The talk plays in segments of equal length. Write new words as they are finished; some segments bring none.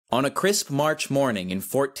On a crisp March morning in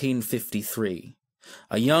 1453,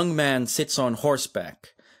 a young man sits on horseback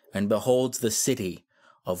and beholds the city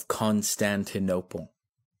of Constantinople.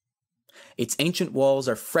 Its ancient walls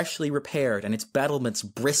are freshly repaired and its battlements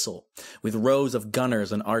bristle with rows of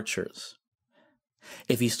gunners and archers.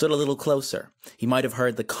 If he stood a little closer, he might have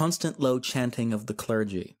heard the constant low chanting of the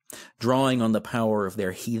clergy, drawing on the power of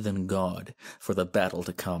their heathen god for the battle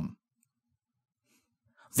to come.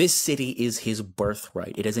 This city is his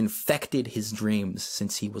birthright. It has infected his dreams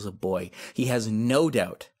since he was a boy. He has no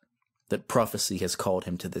doubt that prophecy has called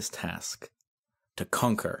him to this task, to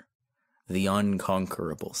conquer the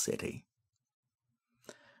unconquerable city.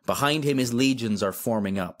 Behind him his legions are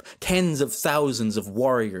forming up, tens of thousands of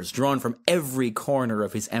warriors drawn from every corner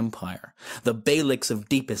of his empire, the Beyliks of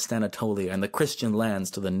deepest Anatolia and the Christian lands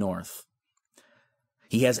to the north.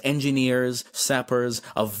 He has engineers, sappers,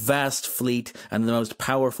 a vast fleet, and the most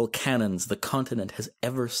powerful cannons the continent has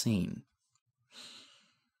ever seen.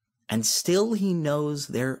 And still he knows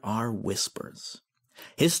there are whispers.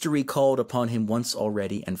 History called upon him once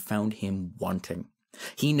already and found him wanting.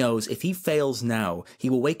 He knows if he fails now, he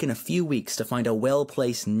will wake in a few weeks to find a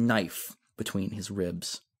well-placed knife between his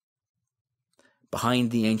ribs.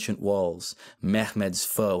 Behind the ancient walls, Mehmed's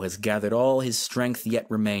foe has gathered all his strength yet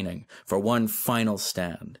remaining for one final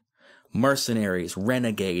stand. Mercenaries,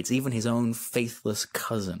 renegades, even his own faithless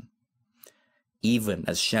cousin. Even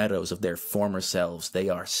as shadows of their former selves, they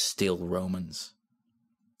are still Romans.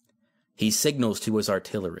 He signals to his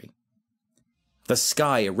artillery. The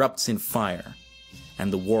sky erupts in fire,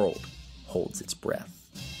 and the world holds its breath.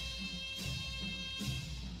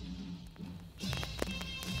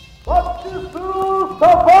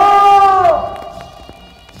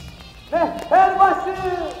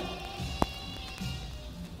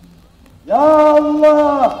 Ya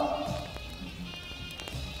Allah!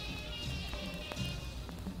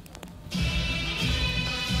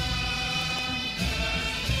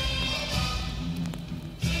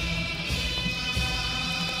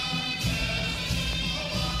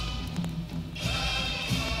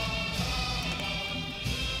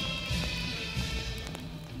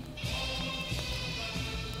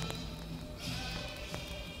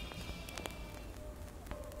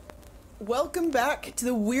 Welcome back to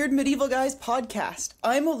the Weird Medieval Guys podcast.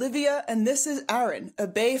 I'm Olivia, and this is Aran, a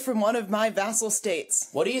bae from one of my vassal states.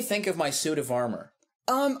 What do you think of my suit of armor?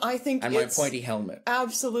 I think and it's my pointy helmet.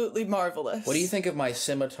 Absolutely marvelous. What do you think of my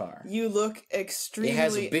scimitar? You look extremely It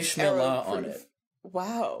has Bismillah on arrow-proof. it.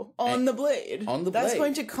 Wow. On the blade. On the That's blade.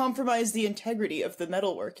 going to compromise the integrity of the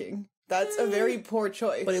metalworking. That's a very poor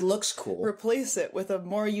choice. But it looks cool. Replace it with a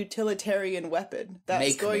more utilitarian weapon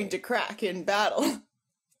that's going to crack in battle.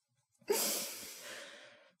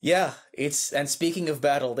 Yeah, and speaking of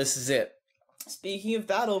battle, this is it. Speaking of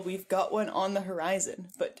battle, we've got one on the horizon,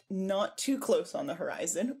 but not too close on the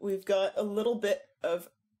horizon. We've got a little bit of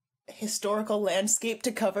historical landscape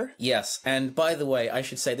to cover. Yes, and by the way, I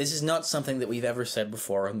should say, this is not something that we've ever said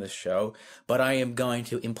before on this show, but I am going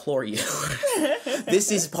to implore you.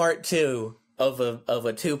 This is part 2 of a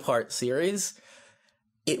 2-part series.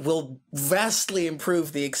 It will vastly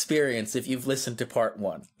improve the experience if you've listened to part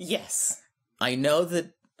 1. Yes. I know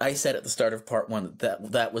that I said at the start of part 1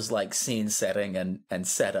 that was like scene setting and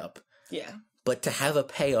setup. Yeah. But to have a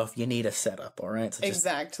payoff, you need a setup, all right? So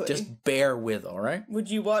exactly. Just bear with, all right?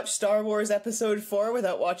 Would you watch Star Wars Episode 4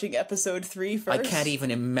 without watching Episode 3 first? I can't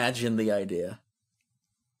even imagine the idea.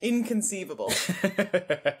 Inconceivable.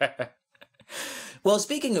 Well,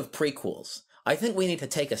 speaking of prequels, I think we need to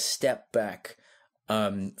take a step back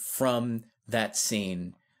from that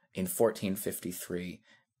scene in 1453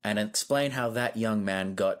 and explain how that young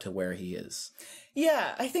man got to where he is.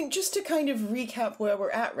 Yeah, I think just to kind of recap where we're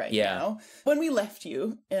at right now, when we left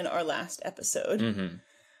you in our last episode,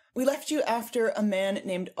 we left you after a man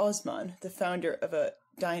named Osman, the founder of a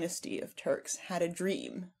dynasty of Turks, had a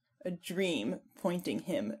dream pointing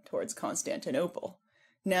him towards Constantinople.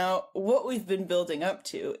 Now, what we've been building up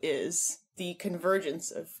to is the convergence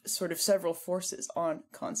of sort of several forces on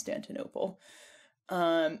Constantinople.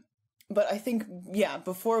 But I think, yeah,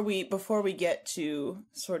 before we get to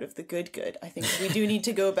sort of the good, I think we do need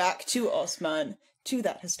to go back to Osman, to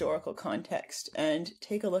that historical context, and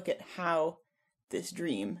take a look at how this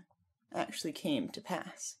dream actually came to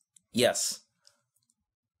pass. Yes.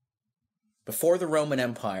 Before the Roman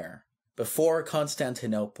Empire, before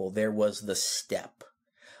Constantinople, there was the steppe.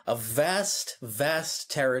 A vast, vast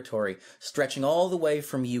territory stretching all the way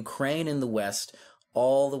from Ukraine in the west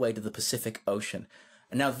all the way to the Pacific Ocean.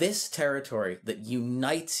 And now this territory that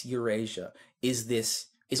unites Eurasia is this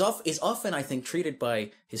is often, I think, treated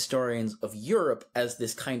by historians of Europe as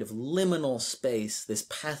this kind of liminal space, this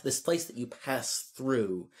place that you pass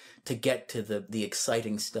through to get to the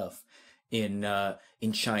exciting stuff in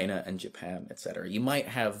China and Japan, etc.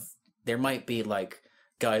 There might be like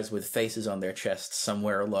guys with faces on their chests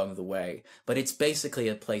somewhere along the way, but it's basically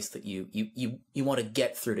a place that you want to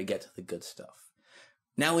get through to get to the good stuff.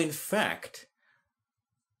 Now, in fact,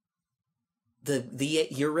 the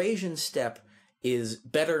Eurasian steppe is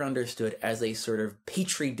better understood as a sort of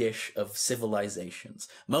petri dish of civilizations,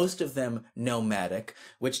 most of them nomadic,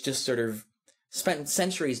 which just sort of spent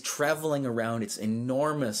centuries traveling around its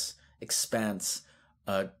enormous expanse,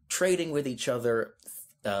 trading with each other,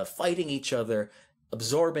 fighting each other,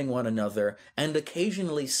 absorbing one another, and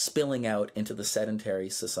occasionally spilling out into the sedentary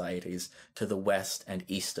societies to the west and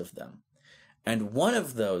east of them. And one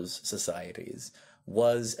of those societies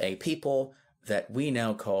was a people that we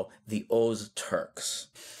now call the Oz Turks.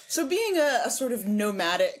 So being a sort of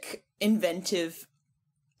nomadic, inventive,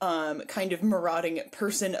 kind of marauding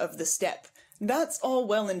person of the steppe, that's all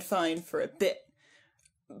well and fine for a bit.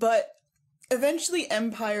 But eventually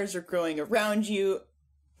empires are growing around you,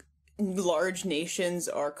 large nations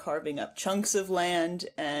are carving up chunks of land,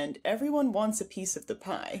 and everyone wants a piece of the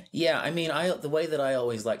pie. Yeah, I mean, the way that I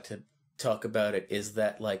always like to talk about it is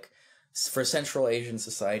that, like, for Central Asian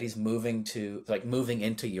societies, moving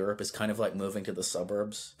into Europe is kind of like moving to the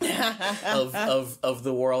suburbs of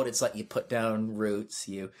the world. It's like you put down roots,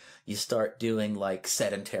 you start doing like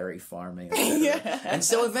sedentary farming, yeah. And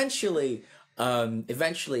so eventually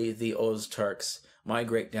the Oz Turks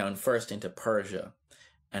migrate down first into Persia,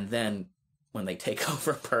 and then when they take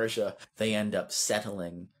over Persia, they end up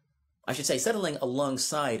settling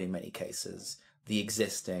alongside, in many cases, the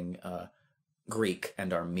existing Greek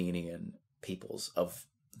and Armenian peoples of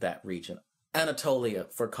that region. Anatolia,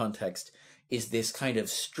 for context, is this kind of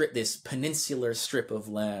this peninsular strip of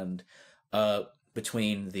land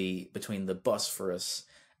between the Bosphorus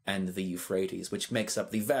and the Euphrates, which makes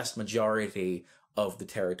up the vast majority of the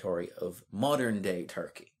territory of modern-day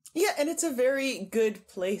Turkey. Yeah, and it's a very good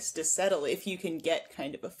place to settle if you can get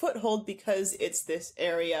kind of a foothold, because it's this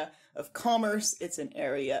area of commerce, it's an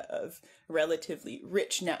area of relatively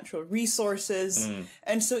rich natural resources,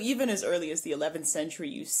 and so even as early as the 11th century,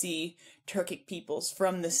 you see Turkic peoples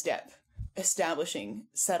from the steppe establishing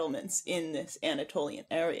settlements in this Anatolian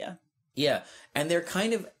area. Yeah, and they're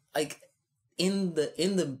kind of like in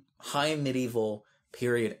the high medieval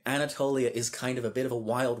period, Anatolia is kind of a bit of a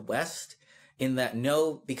Wild West. In that,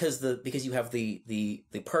 because you have the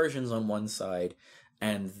Persians on one side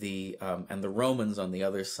and the Romans on the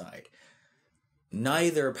other side,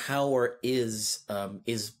 neither power is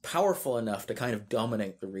powerful enough to kind of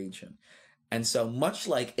dominate the region, and so much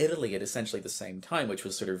like Italy at essentially the same time, where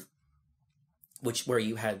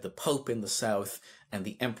you had the Pope in the south and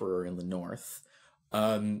the Emperor in the north,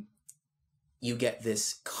 you get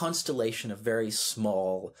this constellation of very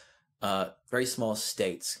small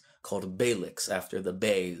states called beyliks, after the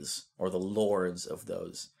beys, or the lords of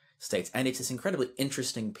those states. And it's this incredibly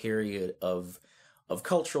interesting period of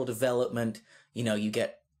cultural development. You know, you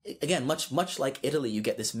get, again, much like Italy, you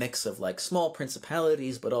get this mix of like small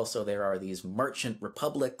principalities, but also there are these merchant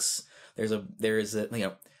republics. There is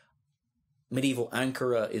a medieval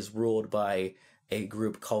Ankara is ruled by a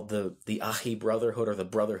group called the Ahi Brotherhood, or the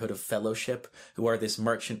Brotherhood of Fellowship, who are this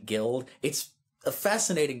merchant guild. It's a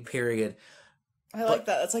fascinating period. I like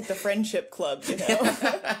that. That's like the friendship club, you know?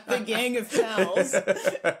 The gang of pals.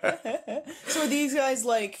 So are these guys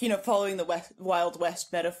like, following the Wild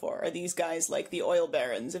West metaphor, are these guys like the oil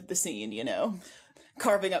barons of the scene,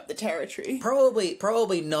 carving up the territory?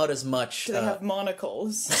 Probably not as much. Do they have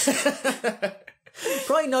monocles?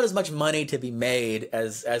 Probably not as much money to be made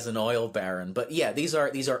as an oil baron. But yeah, these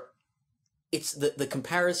are it's the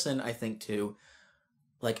comparison, I think, to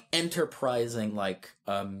like enterprising, like,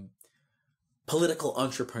 political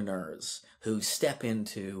entrepreneurs who step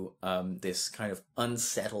into this kind of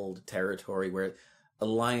unsettled territory where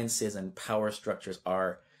alliances and power structures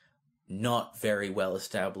are not very well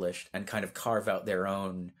established and kind of carve out their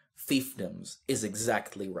own fiefdoms is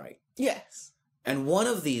exactly right. Yes. And one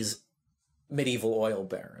of these medieval oil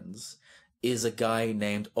barons is a guy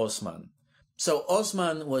named Osman. So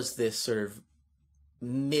Osman was this sort of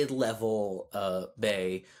mid-level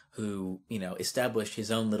bey who, established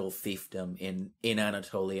his own little fiefdom in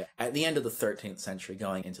Anatolia at the end of the 13th century,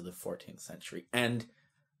 going into the 14th century. And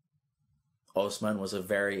Osman was a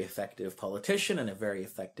very effective politician and a very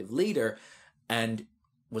effective leader, and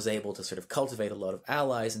was able to sort of cultivate a lot of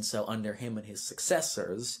allies. And so under him and his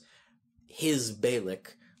successors, his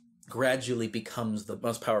beylik gradually becomes the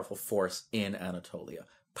most powerful force in Anatolia.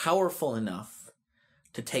 powerful enough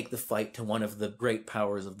to take the fight to one of the great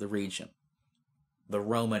powers of the region, the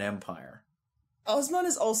Roman Empire. Osman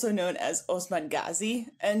is also known as Osman Gazi,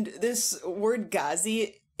 and this word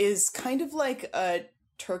Gazi is kind of like a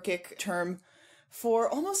Turkic term for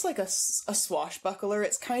almost like a swashbuckler.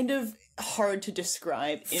 It's kind of hard to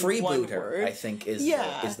describe in one word. I think, is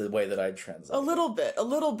the way that I'd translate. A little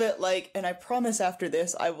bit like, and I promise after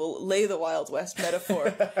this I will lay the Wild West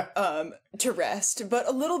metaphor to rest, but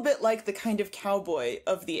a little bit like the kind of cowboy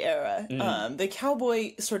of the era, the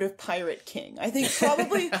cowboy sort of pirate king. I think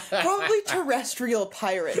probably terrestrial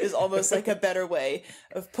pirate is almost like a better way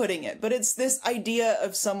of putting it, but it's this idea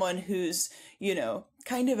of someone who's,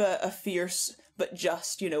 kind of a fierce but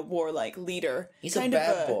just, warlike leader. He's kind a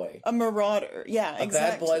bad boy. A marauder. Yeah,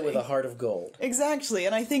 exactly. A bad boy with a heart of gold. Exactly.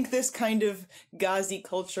 And I think this kind of Ghazi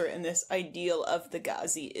culture and this ideal of the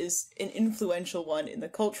Ghazi is an influential one in the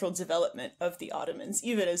cultural development of the Ottomans,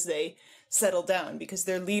 even as they settle down, because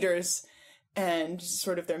their leaders and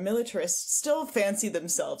sort of their militarists still fancy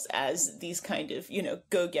themselves as these kind of,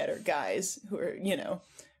 go-getter guys who are,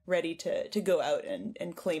 ready to go out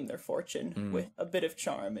and claim their fortune with a bit of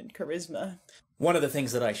charm and charisma. One of the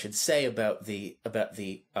things that I should say about the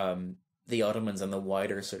Ottomans and the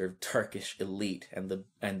wider sort of Turkish elite and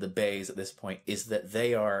the beys at this point is that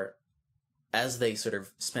they are, as they sort of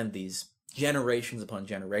spend these generations upon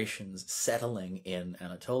generations settling in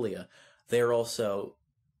Anatolia, they're also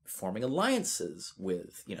forming alliances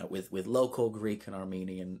with local Greek and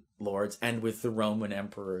Armenian lords and with the Roman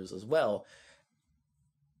emperors as well.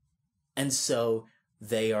 And so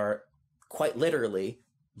they are quite literally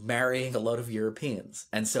marrying a lot of Europeans.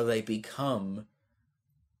 And so they become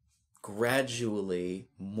gradually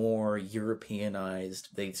more Europeanized.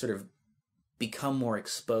 They sort of become more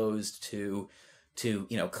exposed to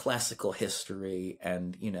classical history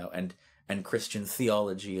and Christian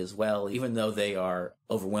theology as well, even though they are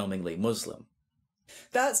overwhelmingly Muslim.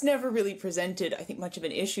 That's never really presented, I think, much of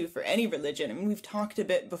an issue for any religion. I mean, we've talked a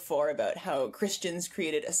bit before about how Christians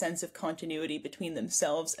created a sense of continuity between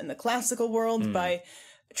themselves and the classical world by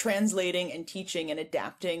translating and teaching and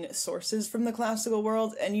adapting sources from the classical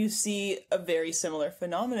world. And you see a very similar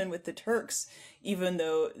phenomenon with the Turks. Even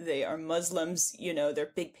though they are Muslims,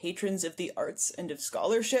 they're big patrons of the arts and of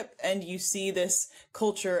scholarship. And you see this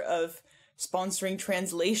culture of sponsoring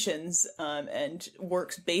translations and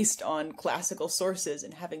works based on classical sources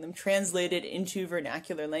and having them translated into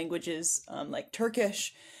vernacular languages like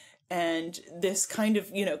Turkish, and this kind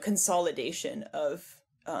of consolidation of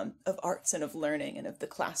arts and of learning and of the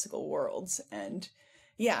classical worlds. And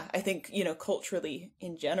yeah, I think culturally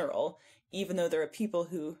in general, even though there are people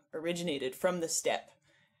who originated from the steppe,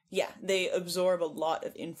 they absorb a lot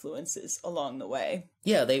of influences along the way.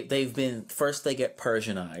 Yeah, they've been, first they get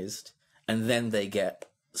Persianized, and then they get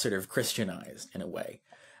sort of Christianized in a way.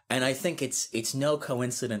 And I think it's no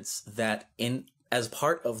coincidence that as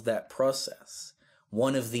part of that process,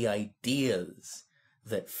 one of the ideas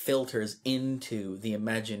that filters into the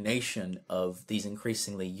imagination of these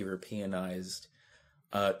increasingly Europeanized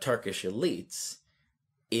Turkish elites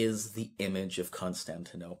is the image of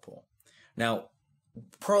Constantinople. Now,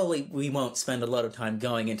 probably we won't spend a lot of time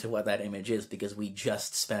going into what that image is because we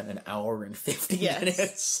just spent an hour and 50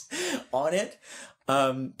 minutes on it.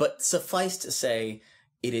 But suffice to say,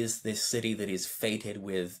 it is this city that is fated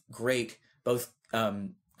with great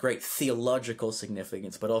theological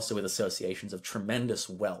significance, but also with associations of tremendous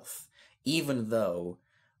wealth, even though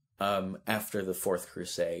after the Fourth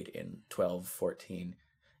Crusade in 1214,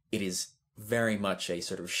 it is very much a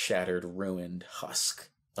sort of shattered, ruined husk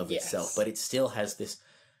of itself, but it still has this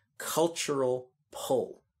cultural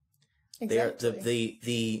pull.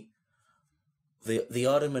 Exactly. The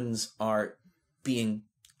Ottomans are being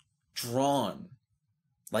drawn,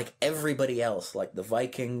 like everybody else, like the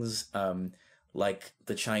Vikings, like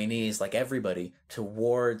the Chinese, like everybody,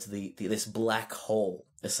 towards this black hole,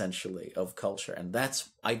 essentially, of culture. And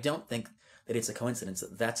I don't think that it's a coincidence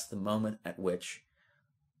that that's the moment at which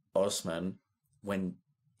Osman, when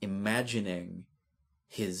imagining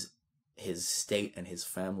his state and his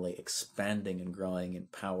family expanding and growing in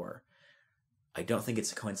power, I don't think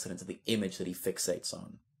it's a coincidence that the image that he fixates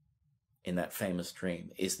on in that famous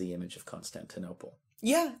dream is the image of Constantinople.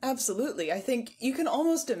 Yeah, absolutely. I think you can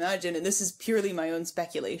almost imagine, and this is purely my own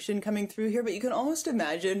speculation coming through here, but you can almost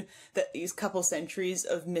imagine that these couple centuries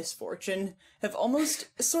of misfortune have almost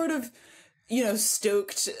sort of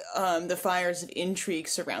stoked the fires of intrigue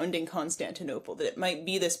surrounding Constantinople, that it might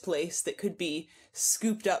be this place that could be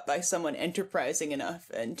scooped up by someone enterprising enough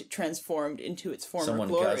and transformed into its former glory.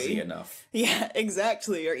 Someone Ghazi enough. Yeah,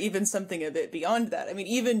 exactly. Or even something a bit beyond that. I mean,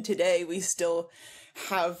 even today, we still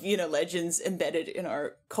have, legends embedded in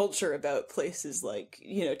our culture about places like,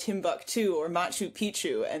 Timbuktu or Machu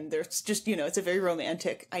Picchu. And there's just, it's a very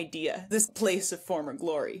romantic idea, this place of former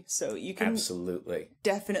glory. So you can absolutely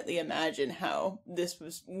definitely imagine how this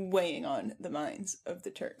was weighing on the minds of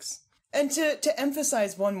the Turks. And to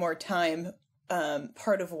emphasize one more time,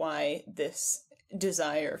 part of why this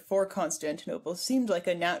desire for Constantinople seemed like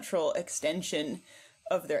a natural extension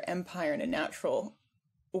of their empire and a natural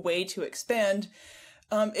way to expand,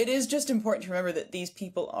 it is just important to remember that these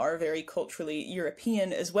people are very culturally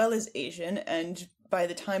European as well as Asian, and by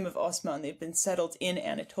the time of Osman, they've been settled in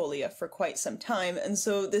Anatolia for quite some time, and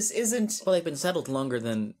so this isn't... Well, they've been settled longer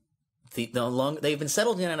than... They've been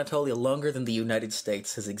settled in Anatolia longer than the United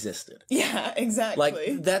States has existed. Yeah, exactly.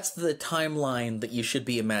 Like, that's the timeline that you should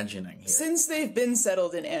be imagining here. Since they've been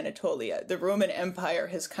settled in Anatolia, the Roman Empire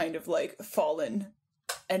has kind of, fallen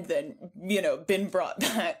and then, been brought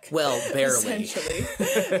back. Well, barely.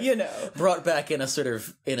 Essentially, Brought back in a sort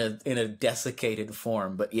of, in a desiccated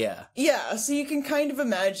form, but yeah. Yeah, so you can kind of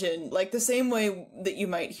imagine, the same way that you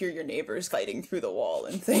might hear your neighbors fighting through the wall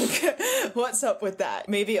and think, what's up with that?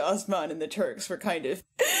 Maybe Osman and the Turks were kind of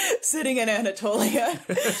sitting in Anatolia,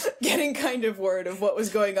 getting kind of word of what was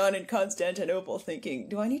going on in Constantinople, thinking,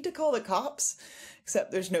 do I need to call the cops?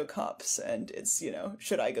 Except there's no cops, and it's,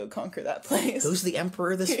 should I go conquer that place? Who's the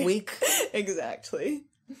emperor this week? Exactly.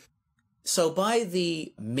 So by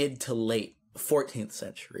the mid to late 14th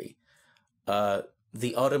century,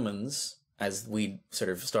 the Ottomans, as we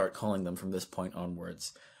sort of start calling them from this point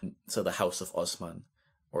onwards, so the House of Osman,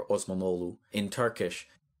 or Osmanolu in Turkish,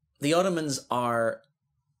 the Ottomans are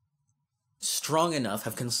strong enough,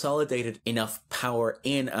 have consolidated enough power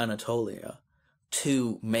in Anatolia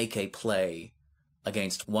to make a play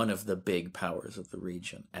against one of the big powers of the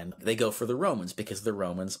region. And they go for the Romans, because the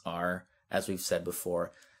Romans are, as we've said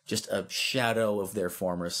before, just a shadow of their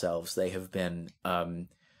former selves. They have been,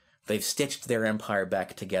 they've stitched their empire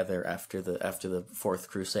back together after the Fourth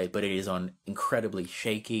Crusade, but it is on incredibly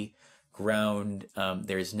shaky ground.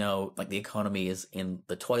 There's no, the economy is in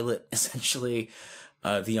the toilet, essentially.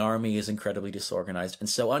 The army is incredibly disorganized. And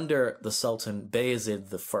so under the Sultan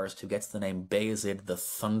Bayezid I, who gets the name Bayezid the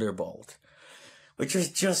Thunderbolt, which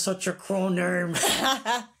is just such a cool name.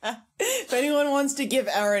 If anyone wants to give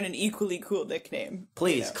Aran an equally cool nickname,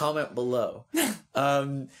 please comment below.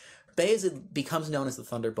 Bayezid becomes known as the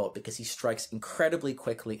Thunderbolt because he strikes incredibly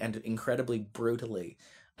quickly and incredibly brutally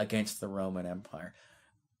against the Roman Empire.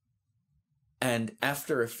 And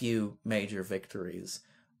after a few major victories,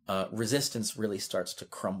 resistance really starts to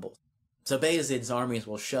crumble. So Bayezid's armies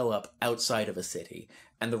will show up outside of a city,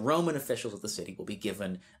 and the Roman officials of the city will be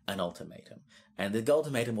given an ultimatum. And the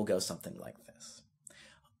ultimatum will go something like this.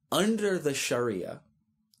 Under the Sharia,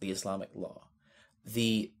 the Islamic law,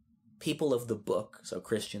 the people of the book, so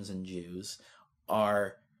Christians and Jews,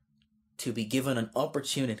 are to be given an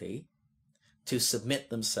opportunity to submit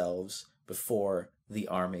themselves before the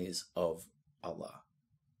armies of Allah.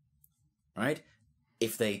 Right?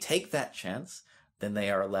 If they take that chance, then they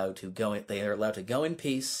are allowed to go in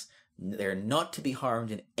peace. They're not to be harmed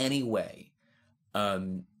in any way.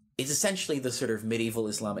 It's essentially the sort of medieval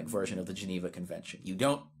Islamic version of the Geneva Convention. You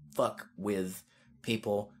don't fuck with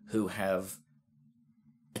people who have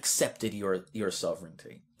accepted your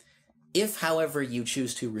sovereignty. If, however, you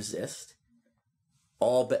choose to resist,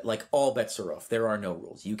 all bets are off. There are no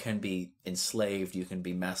rules. You can be enslaved. You can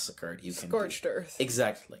be massacred. You can scorched earth.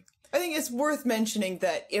 Exactly. I think it's worth mentioning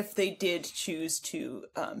that if they did choose to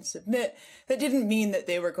submit, that didn't mean that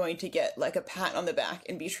they were going to get a pat on the back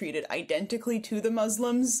and be treated identically to the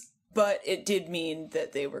Muslims, but it did mean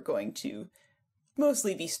that they were going to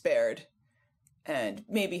mostly be spared and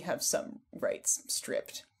maybe have some rights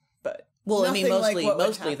stripped. But mostly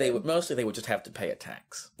they would just have to pay a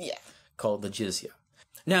tax. Yeah, called the jizya.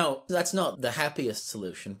 Now, that's not the happiest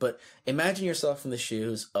solution, but imagine yourself in the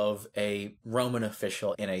shoes of a Roman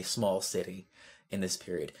official in a small city in this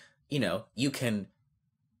period. You can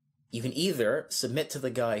either submit to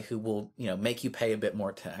the guy who will, make you pay a bit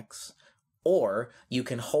more tax, or you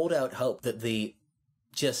can hold out hope that the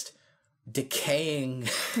just decaying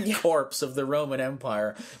corpse of the Roman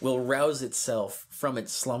Empire will rouse itself from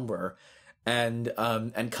its slumber and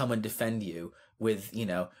come and defend you with,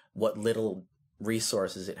 what little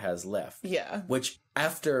resources it has left. Yeah. Which,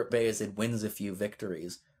 after Bayezid wins a few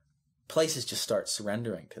victories, places just start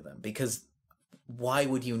surrendering to them, because why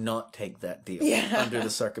would you not take that deal under the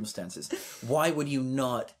circumstances? Why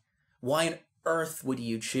on earth would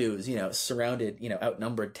you choose, surrounded,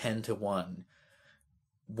 outnumbered 10-1?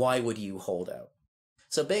 Why would you hold out?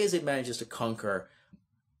 So Bayezid manages to conquer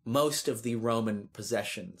most of the Roman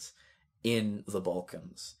possessions in the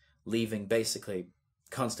Balkans, leaving basically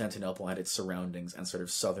Constantinople and its surroundings and sort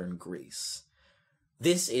of southern Greece.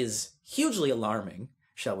 This is hugely alarming,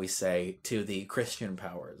 shall we say, to the Christian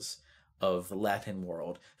powers of the Latin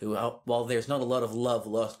world, who, while there's not a lot of love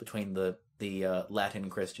lost between the Latin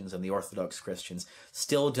Christians and the Orthodox Christians,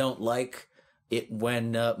 still don't like it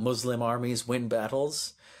when Muslim armies win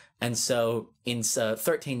battles. And so in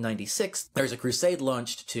 1396, there's a crusade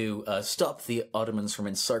launched to stop the Ottomans from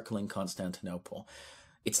encircling Constantinople.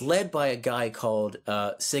 It's led by a guy called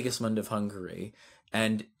Sigismund of Hungary,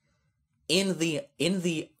 and in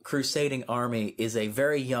the crusading army is a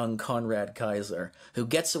very young Conrad Kaiser who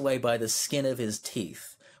gets away by the skin of his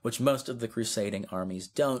teeth, which most of the crusading armies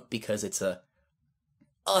don't, because it's a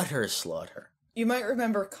utter slaughter. You might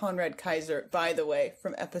remember Conrad Kaiser, by the way,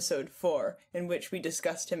 from episode 4, in which we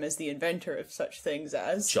discussed him as the inventor of such things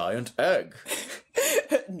as... Giant egg.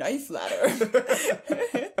 Knife ladder.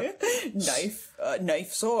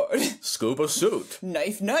 Knife sword. Scuba suit.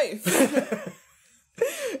 Knife.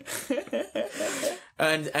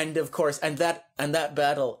 And of course, and that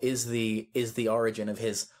battle is the origin of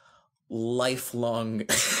his lifelong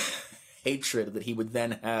hatred that he would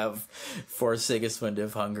then have for Sigismund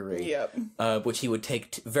of Hungary, yep. Which he would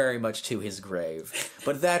take very much to his grave.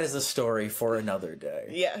 But that is a story for another day.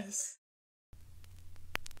 Yes.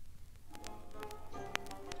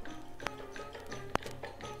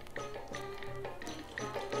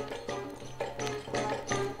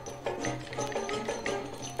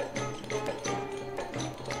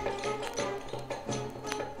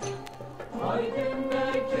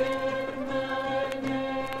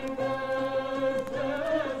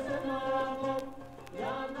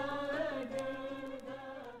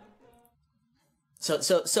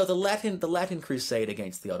 So the Latin crusade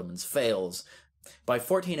against the Ottomans fails. By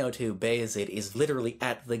 1402, Bayezid is literally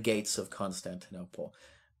at the gates of Constantinople,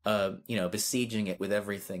 besieging it with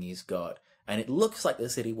everything he's got. And it looks like the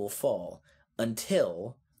city will fall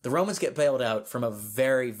until the Romans get bailed out from a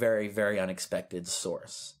very, very, very unexpected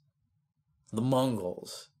source. The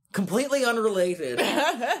Mongols. Completely unrelated.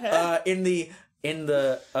 In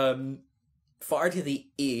the far to the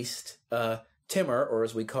east, Timur, or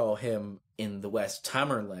as we call him in the west,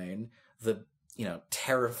 Tamerlane, the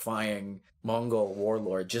terrifying Mongol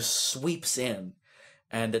warlord, just sweeps in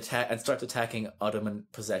and starts attacking Ottoman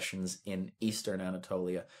possessions in eastern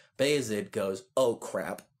Anatolia. Bayezid goes, "Oh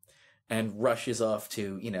crap," and rushes off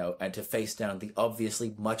to face down the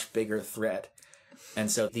obviously much bigger threat. And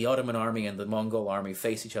so the Ottoman army and the Mongol army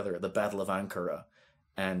face each other at the Battle of Ankara,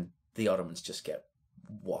 and the Ottomans just get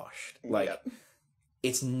washed. Yep.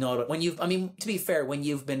 It's not... to be fair, when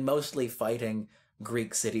you've been mostly fighting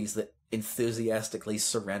Greek cities that enthusiastically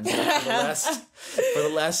surrender for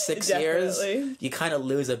the last 6 years, you kind of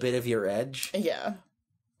lose a bit of your edge. Yeah.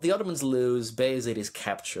 The Ottomans lose, Bayezid is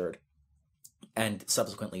captured, and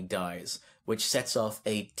subsequently dies, which sets off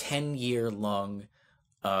a 10-year-long,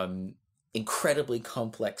 incredibly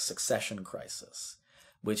complex succession crisis,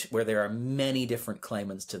 where there are many different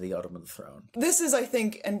claimants to the Ottoman throne. This is, I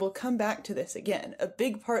think, and we'll come back to this again, a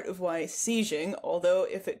big part of why sieging, although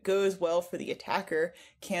if it goes well for the attacker,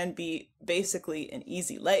 can be basically an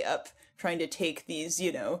easy layup, trying to take these,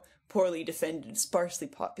 poorly defended, sparsely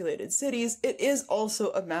populated cities, it is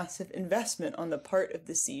also a massive investment on the part of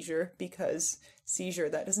the seizure,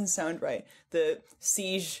 that doesn't sound right, the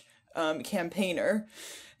siege campaigner,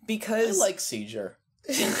 because... I like seizure.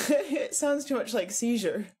 It sounds too much like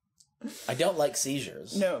seizure. I don't like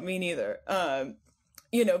seizures. No, me neither.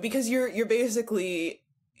 Because you're basically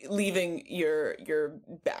leaving your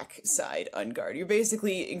backside unguarded. You're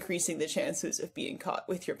basically increasing the chances of being caught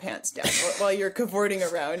with your pants down while you're cavorting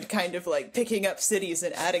around, kind of like picking up cities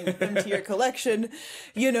and adding them to your collection.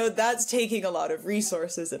 That's taking a lot of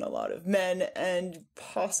resources and a lot of men, and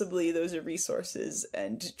possibly those are resources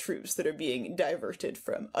and troops that are being diverted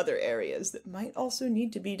from other areas that might also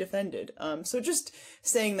need to be defended. So just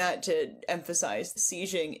saying that to emphasize,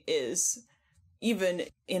 sieging is... even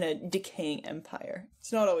in a decaying empire,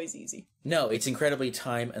 it's not always easy. No, it's incredibly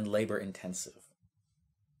time and labor intensive.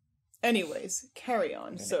 Anyways, carry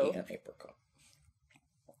on. So, eat an apricot.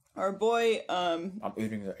 Our boy, I'm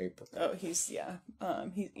eating the apricot. Oh, he's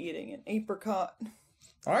eating an apricot.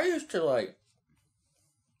 I used to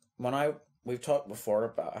we've talked before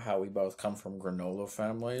about how we both come from granola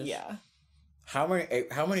families. Yeah. How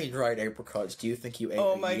many dried apricots do you think you ate?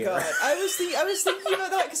 Oh my god! I was thinking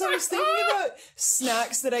about that because I was thinking about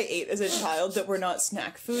snacks that I ate as a child that were not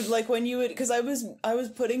snack food. Like when you would, because I was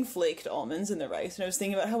putting flaked almonds in the rice, and I was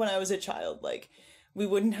thinking about how when I was a child, we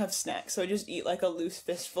wouldn't have snacks, so I just eat a loose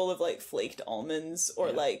fistful of flaked almonds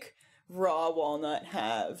or raw walnut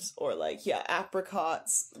halves or like,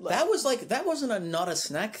 apricots. Like, that wasn't not a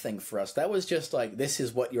snack thing for us. That was just like, this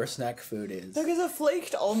is what your snack food is. Because a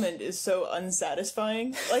flaked almond is so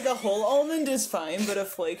unsatisfying. Like, a whole almond is fine, but a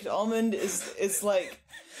flaked almond is like...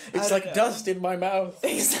 It's like dust in my mouth.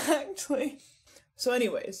 Exactly. So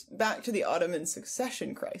anyways, back to the Ottoman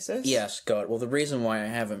succession crisis. Yes, God. Well, the reason why I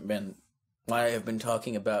have been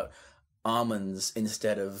talking about almonds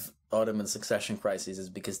instead of Ottoman succession crises is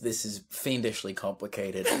because this is fiendishly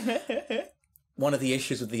complicated. One of the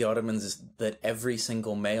issues with the Ottomans is that every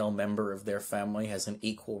single male member of their family has an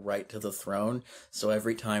equal right to the throne. So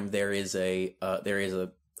every time there is a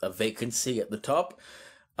vacancy at the top,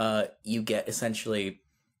 you get essentially,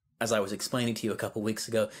 as I was explaining to you a couple weeks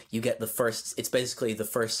ago, you get it's basically the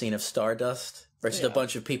first scene of Stardust, versus a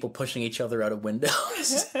bunch of people pushing each other out of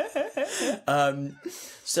windows.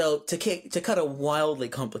 So to cut a wildly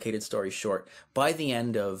complicated story short, by the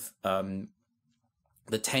end of the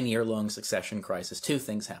 10-year-long succession crisis, two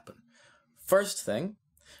things happen. First thing,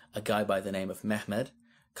 a guy by the name of Mehmed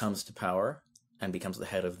comes to power and becomes the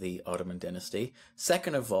head of the Ottoman dynasty.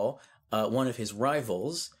 Second of all, one of his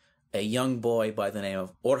rivals, a young boy by the name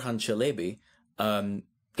of Orhan Çelebi,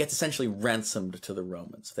 gets essentially ransomed to the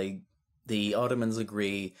Romans. The Ottomans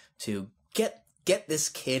agree to get this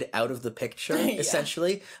kid out of the picture,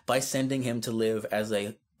 essentially, by sending him to live as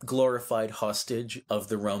a glorified hostage of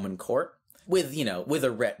the Roman court, with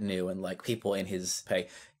a retinue and like people in his pay,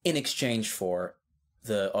 in exchange for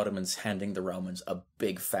the Ottomans handing the Romans a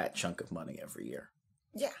big fat chunk of money every year.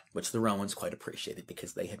 Yeah. Which the Romans quite appreciated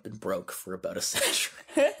because they had been broke for about a century.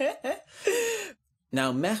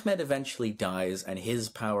 Now, Mehmed eventually dies and his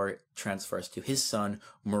power transfers to his son,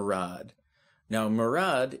 Murad. Now,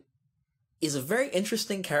 Murad is a very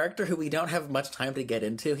interesting character who we don't have much time to get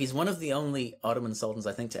into. He's one of the only Ottoman sultans,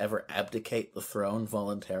 I think, to ever abdicate the throne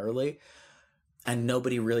voluntarily. And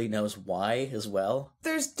nobody really knows why as well.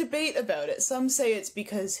 There's debate about it. Some say it's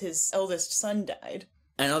because his eldest son died.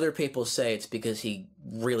 And other people say it's because he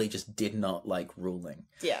really just did not like ruling.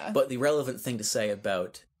 Yeah. But the relevant thing to say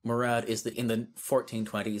about Murad is that in the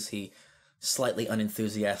 1420s, he slightly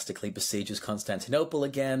unenthusiastically besieges Constantinople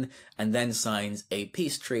again, and then signs a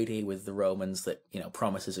peace treaty with the Romans that,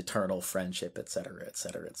 promises eternal friendship, etc.,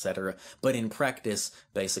 etc., etc., but in practice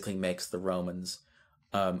basically makes the Romans,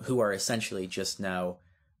 who are essentially just now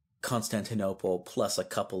Constantinople plus a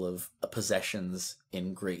couple of possessions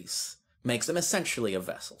in Greece, makes them essentially a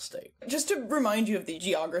vassal state. Just to remind you of the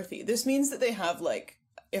geography, this means that they have, like,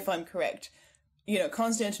 if I'm correct,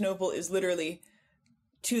 Constantinople is literally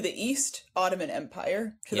to the east, Ottoman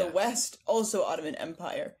Empire, to the west, also Ottoman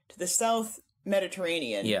Empire, to the south,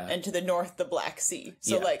 Mediterranean, and to the north, the Black Sea.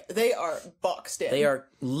 So, they are boxed in. They are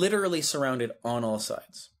literally surrounded on all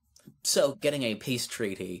sides. So, getting a peace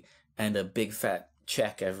treaty and a big fat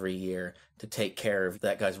check every year to take care of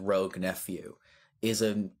that guy's rogue nephew is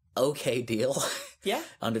an okay deal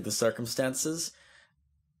under the circumstances.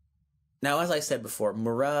 Now, as I said before,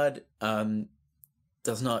 Murad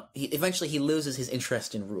eventually he loses his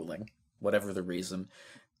interest in ruling, whatever the reason,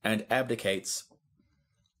 and abdicates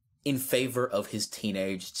in favor of his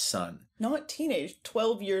teenaged son. Not teenage,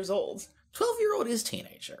 12 years old. 12-year-old is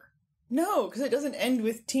teenager. No, because it doesn't end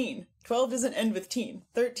with teen. 12 doesn't end with teen.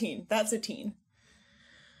 13, that's a teen.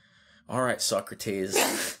 All right, Socrates.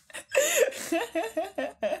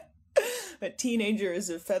 A teenager is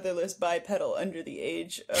a featherless bipedal over the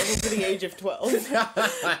age of 12.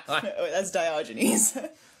 That's Diogenes.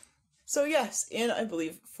 So yes, in, I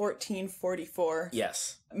believe, 1444,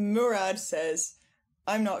 yes, Murad says,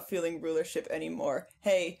 I'm not feeling rulership anymore.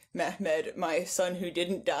 Hey, Mehmed, my son who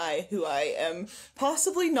didn't die, who I am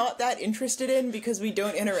possibly not that interested in because we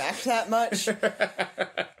don't interact that much,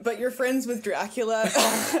 but you're friends with Dracula,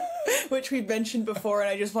 which we've mentioned before, and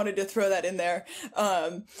I just wanted to throw that in there.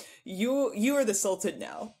 You are the Sultan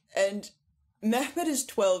now, and Mehmed is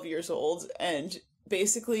 12 years old, and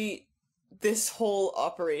basically this whole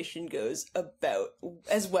operation goes about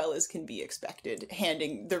as well as can be expected,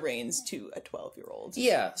 handing the reins to a 12-year-old.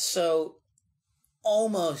 Yeah, so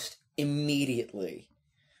almost immediately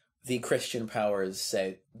the Christian powers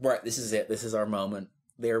say, right, this is it, this is our moment.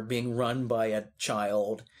 They're being run by a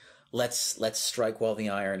child. Let's strike while the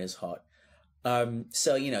iron is hot.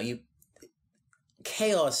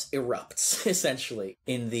 Chaos erupts, essentially,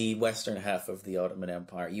 in the western half of the Ottoman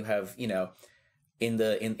Empire. You have, in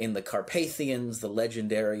the Carpathians, the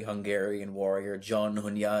legendary Hungarian warrior John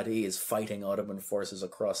Hunyadi is fighting Ottoman forces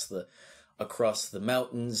across the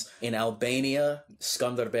mountains. In Albania,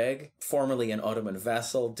 Skanderbeg, formerly an Ottoman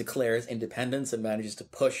vassal, declares independence and manages to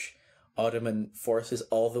push Ottoman forces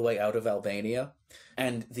all the way out of Albania.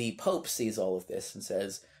 And the Pope sees all of this and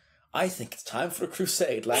says, I think it's time for a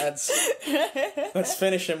crusade, lads. Let's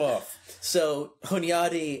finish him off. So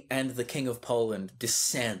Hunyadi and the King of Poland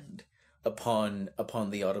descend upon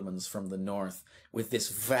the Ottomans from the north with this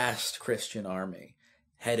vast Christian army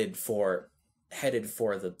headed for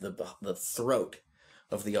the throat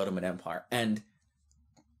of the Ottoman Empire. And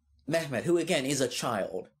Mehmed, who again is a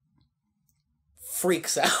child,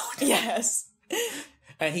 freaks out. Yes.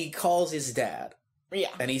 And he calls his dad.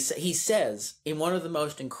 Yeah. And he says, in one of the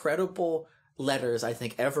most incredible letters, I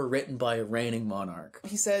think, ever written by a reigning monarch.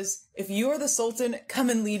 He says, if you are the Sultan, come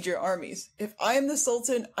and lead your armies. If I am the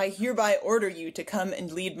Sultan, I hereby order you to come and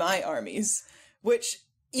lead my armies. Which,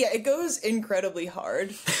 yeah, it goes incredibly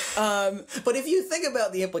hard. But if you think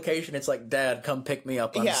about the implication, it's like, Dad, come pick me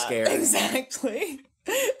up, I'm scared. Exactly.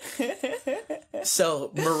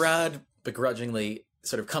 So Murad begrudgingly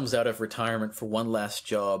sort of comes out of retirement for one last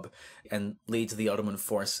job and leads the Ottoman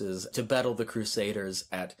forces to battle the Crusaders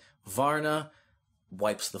at Varna,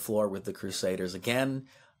 wipes the floor with the Crusaders again.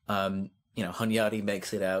 Hunyadi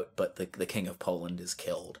makes it out, but the King of Poland is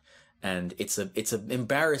killed. And it's an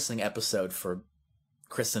embarrassing episode for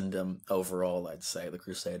Christendom overall, I'd say, the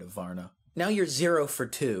Crusade of Varna. Now you're 0 for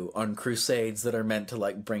 2 on crusades that are meant to,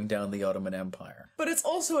 like, bring down the Ottoman Empire. But it's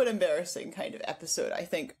also an embarrassing kind of episode, I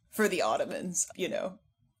think, for the Ottomans.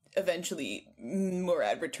 Eventually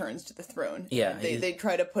Murad returns to the throne. Yeah. They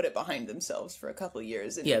try to put it behind themselves for a couple of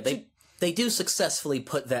years. And yeah, they do successfully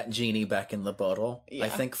put that genie back in the bottle, I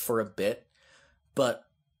think, for a bit. But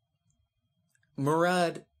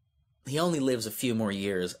Murad, he only lives a few more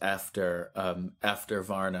years after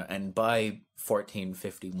Varna, and by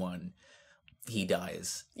 1451... he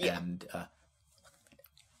dies. Yeah. And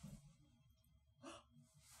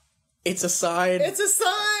it's a sign. It's a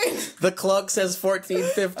sign! The clock says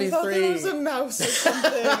 1453. I thought there was a mouse or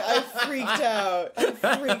something. I freaked out.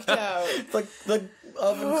 The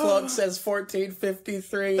oven clock says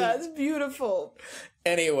 1453. That's beautiful.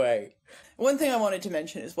 Anyway. One thing I wanted to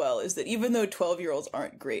mention as well is that even though 12-year-olds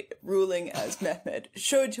aren't great at ruling, as Mehmed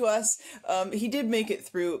showed to us, he did make it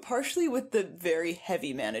through, partially with the very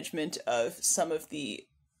heavy management of some of the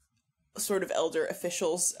sort of elder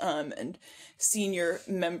officials and senior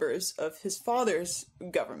members of his father's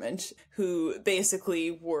government, who basically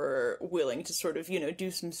were willing to sort of, do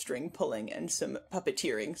some string pulling and some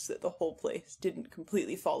puppeteering so that the whole place didn't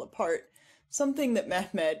completely fall apart. Something that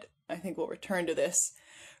Mehmed, I think we'll return to this,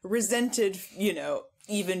 resented,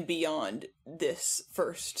 even beyond this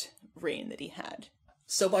first reign that he had.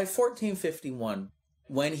 So by 1451,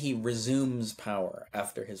 when he resumes power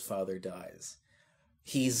after his father dies,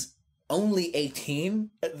 he's only 18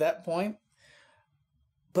 at that point.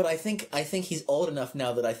 But I think he's old enough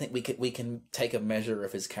now that I think we can take a measure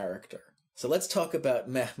of his character. So let's talk about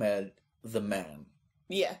Mehmed the man.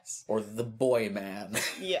 Yes. Or the boy man.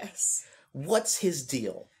 Yes. What's his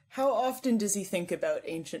deal? How often does he think about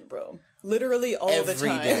ancient Rome? Literally all the time. Every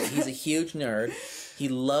day. He's a huge nerd. He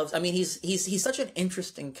loves... I mean, he's such an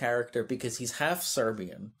interesting character because he's half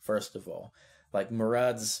Serbian, first of all. Like,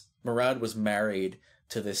 Murad was married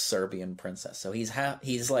to this Serbian princess. So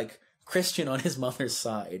he's like Christian on his mother's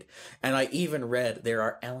side. And I even read there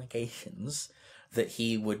are allegations that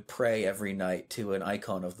he would pray every night to an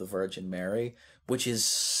icon of the Virgin Mary, which is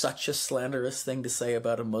such a slanderous thing to say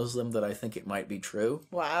about a Muslim that I think it might be true.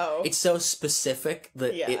 Wow. It's so specific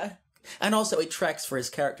that and also it tracks for his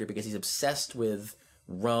character because he's obsessed with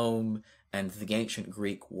Rome and the ancient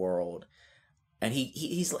Greek world. And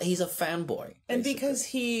he's a fanboy. And because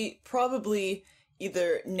he probably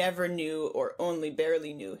either never knew or only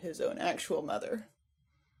barely knew his own actual mother.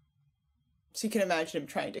 So you can imagine him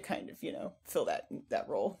trying to kind of, fill that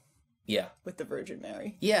role. Yeah. With the Virgin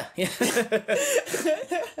Mary. Yeah.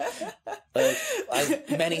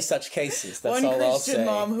 Many such cases. That's all I'll say. One Christian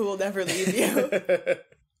mom who will never leave you.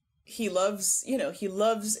 He loves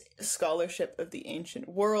scholarship of the ancient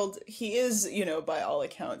world. He is, by all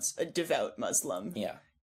accounts, a devout Muslim. Yeah.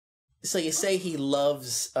 So you say he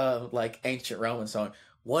loves, ancient Rome and so on.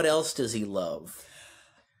 What else does he love?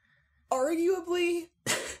 Arguably...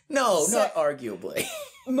 No, not arguably.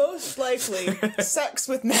 Most likely, sex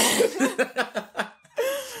with men.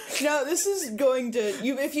 Now, this is going to...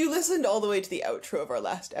 if you listened all the way to the outro of our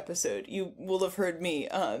last episode, you will have heard me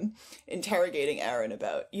interrogating Aran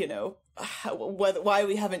about, why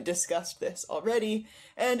we haven't discussed this already.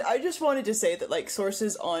 And I just wanted to say that,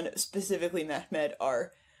 sources on specifically Mehmed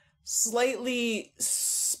are slightly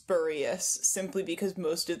spurious, simply because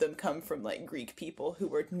most of them come from, Greek people who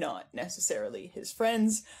were not necessarily his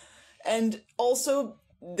friends. And also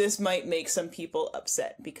this might make some people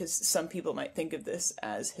upset, because some people might think of this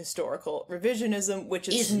as historical revisionism, which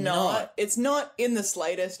is not. It's not in the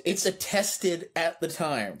slightest. It's attested at the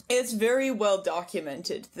time. It's very well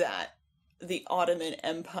documented that the Ottoman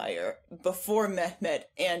Empire, before Mehmed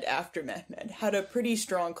and after Mehmed, had a pretty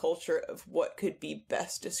strong culture of what could be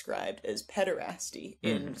best described as pederasty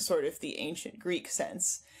in sort of the ancient Greek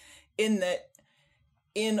sense, in that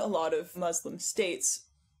in a lot of Muslim states,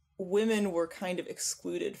 women were kind of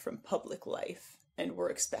excluded from public life and were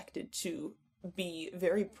expected to be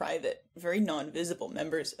very private, very non-visible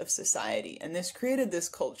members of society. And this created this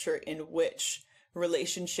culture in which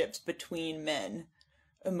relationships between men,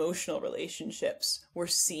 emotional relationships, were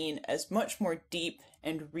seen as much more deep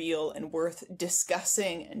and real and worth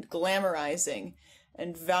discussing and glamorizing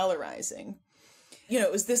and valorizing. You know,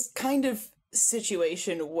 it was this kind of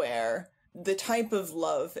situation where the type of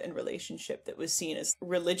love and relationship that was seen as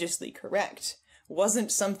religiously correct wasn't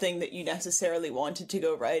something that you necessarily wanted to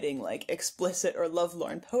go writing like explicit or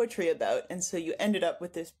lovelorn poetry about, and so you ended up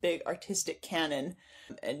with this big artistic canon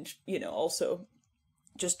and, you know, also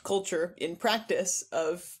just culture in practice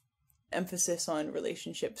of emphasis on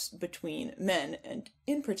relationships between men, and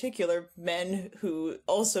in particular men who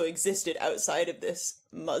also existed outside of this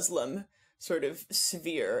Muslim sort of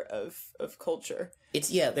sphere of culture.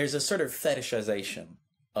 There's a sort of fetishization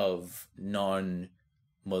of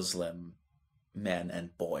non-Muslim men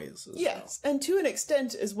and boys as well. And to an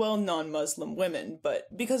extent as well non-Muslim women,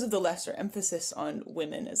 but because of the lesser emphasis on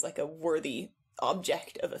women as like a worthy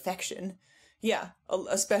object of affection,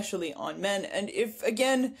 especially on men. And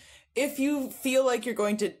if you feel like you're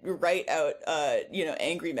going to write out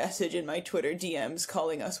angry message in my Twitter DMs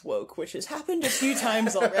calling us woke, which has happened a few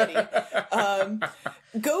times already,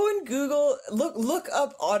 go and Google, look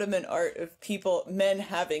up Ottoman art of men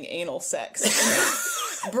having anal sex.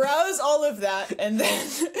 Browse all of that and then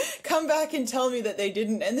come back and tell me that they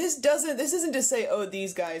didn't. And this isn't to say, oh,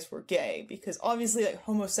 these guys were gay, because obviously like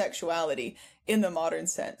homosexuality in the modern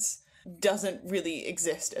sense doesn't really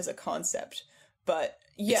exist as a concept. But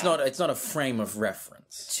yeah, it's not a frame of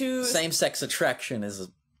reference. Same-sex attraction is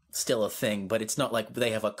still a thing, but it's not like they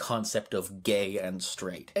have a concept of gay and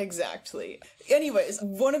straight. Exactly. Anyways,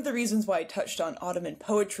 one of the reasons why I touched on Ottoman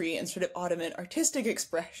poetry and sort of Ottoman artistic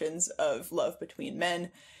expressions of love between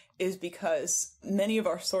men is because many of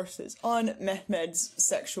our sources on Mehmed's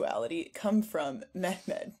sexuality come from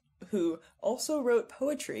Mehmed, who also wrote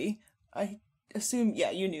poetry. I assume,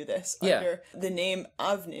 you knew this, under the name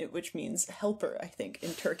Avni, which means helper, I think,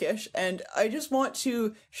 in Turkish. And I just want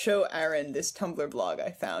to show Aran this Tumblr blog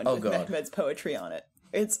I found with Mehmed's poetry on it.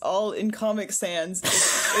 It's all in Comic Sans.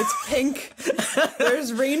 It's pink.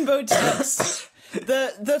 There's rainbow text.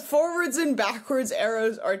 The forwards and backwards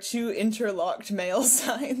arrows are two interlocked male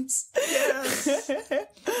signs.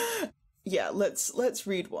 Yes. Let's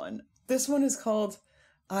read one. This one is called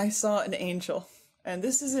I Saw an Angel. And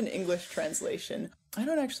this is an English translation. I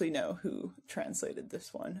don't actually know who translated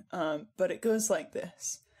this one, but it goes like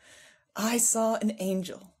this. I saw an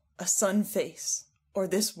angel, a sun face, or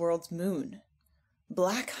this world's moon.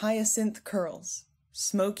 Black hyacinth curls,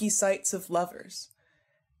 smoky sights of lovers.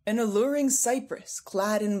 An alluring cypress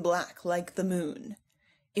clad in black like the moon.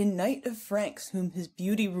 In night of Franks whom his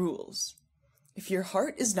beauty rules. If your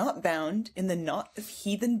heart is not bound in the knot of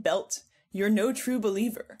heathen belt, you're no true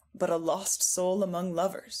believer, but a lost soul among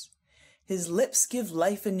lovers. His lips give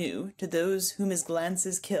life anew to those whom his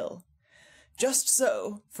glances kill. Just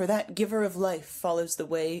so, for that giver of life follows the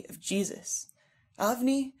way of Jesus.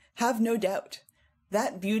 Avni, have no doubt,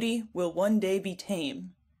 that beauty will one day be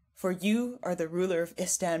tame, for you are the ruler of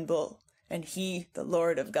Istanbul, and he the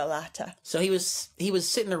lord of Galata. So he was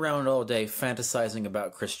sitting around all day fantasizing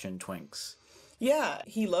about Christian twinks. Yeah,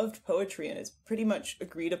 he loved poetry, and it's pretty much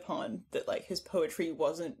agreed upon that, like, his poetry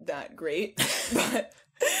wasn't that great, but...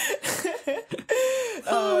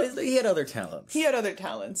 he had other talents. He had other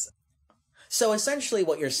talents. So essentially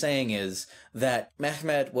what you're saying is that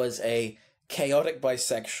Mehmed was a chaotic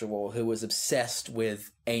bisexual who was obsessed with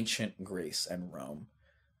ancient Greece and Rome.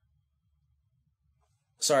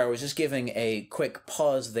 Sorry, I was just giving a quick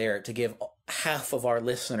pause there to give half of our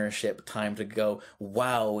listenership time to go,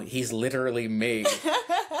 wow, he's literally me,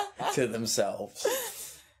 to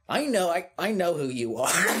themselves. I know who you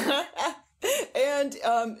are.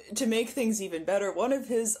 And to make things even better, one of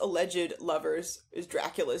his alleged lovers is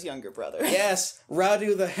Dracula's younger brother. Yes,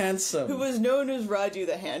 Radu the Handsome. Who was known as Radu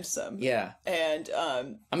the Handsome. Yeah. And,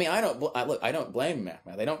 I mean, I don't blame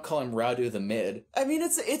Mehmed. They don't call him Radu the Mid. I mean,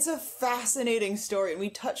 it's a fascinating story, and we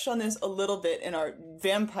touched on this a little bit in our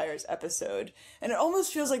vampires episode, and it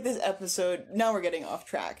almost feels like this episode, now we're getting off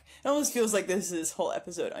track, it almost feels like this is whole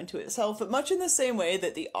episode unto itself, but much in the same way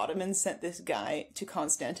that the Ottomans sent this guy to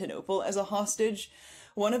Constantinople as a hostage,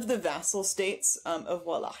 one of the vassal states of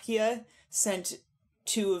Wallachia sent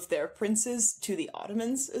 2 of their princes to the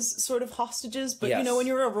Ottomans as sort of hostages, but you know, when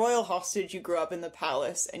you're a royal hostage, you grow up in the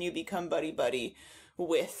palace and you become buddy-buddy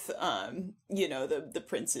with, you know, the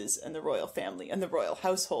princes and the royal family and the royal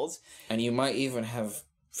households. And you might even have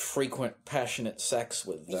frequent passionate sex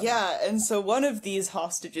with them. Yeah, and so one of these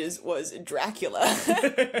hostages was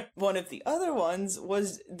Dracula. One of the other ones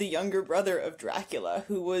was the younger brother of Dracula,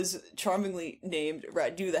 who was charmingly named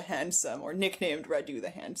Radu the Handsome, or nicknamed Radu the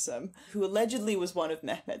Handsome, who allegedly was one of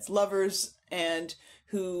Mehmed's lovers, and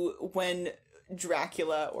who, when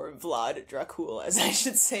Dracula, or Vlad Dracul, as I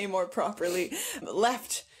should say more properly,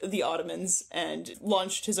 left the Ottomans and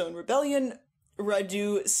launched his own rebellion,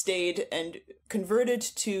 Radu stayed and converted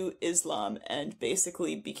to Islam and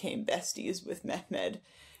basically became besties with Mehmed,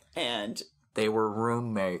 and they were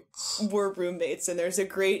roommates. And there's a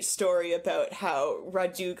great story about how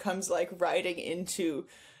Radu comes like riding into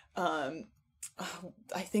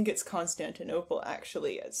I think it's Constantinople,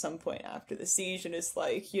 actually, at some point after the siege, and it's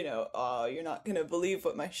like, you know, oh, you're not gonna believe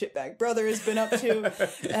what my shitbag brother has been up to.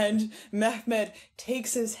 And Mehmed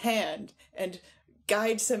takes his hand and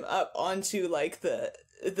guides him up onto, like,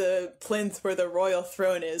 the plinth where the royal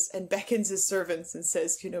throne is, and beckons his servants and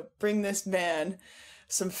says, you know, bring this man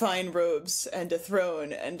some fine robes and a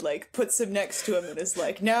throne, and, like, puts him next to him and is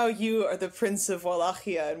like, now you are the Prince of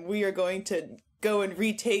Wallachia, and we are going to go and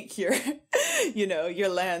retake your, you know, your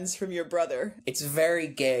lands from your brother. It's very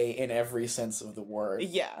gay in every sense of the word.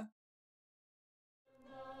 Yeah.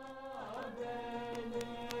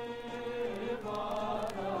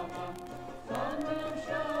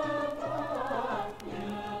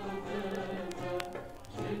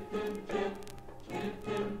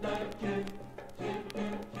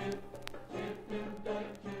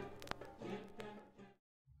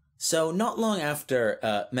 So not long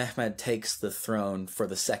after Mehmed takes the throne for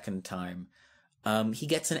the second time, he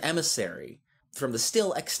gets an emissary from the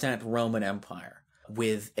still extant Roman Empire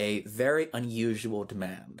with a very unusual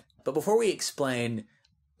demand. But before we explain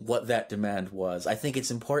what that demand was, I think it's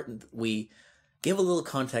important that we give a little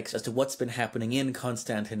context as to what's been happening in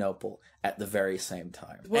Constantinople at the very same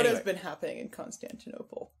time. What has been happening in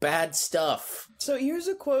Constantinople? Bad stuff. So here's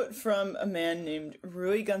a quote from a man named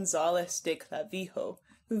Rui González de Clavijo,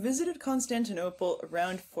 who visited Constantinople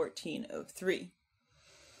around 1403.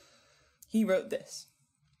 He wrote this.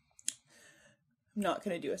 I'm not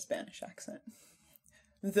going to do a Spanish accent.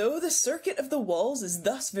 Though the circuit of the walls is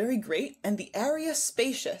thus very great, and the area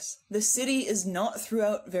spacious, the city is not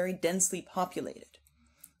throughout very densely populated.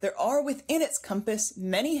 There are within its compass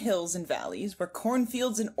many hills and valleys where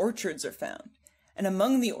cornfields and orchards are found, and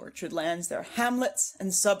among the orchard lands there are hamlets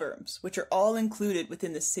and suburbs, which are all included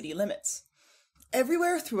within the city limits.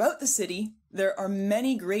 Everywhere throughout the city, there are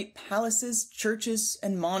many great palaces, churches,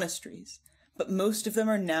 and monasteries, but most of them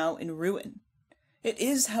are now in ruin. It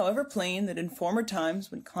is, however, plain that in former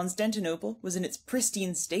times, when Constantinople was in its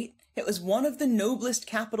pristine state, it was one of the noblest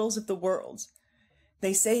capitals of the world.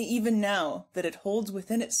 They say even now that it holds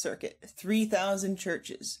within its circuit 3,000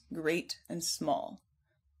 churches, great and small.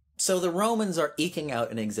 So the Romans are eking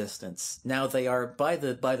out an existence. Now they are, by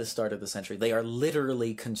the start of the century, they are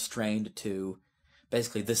literally constrained to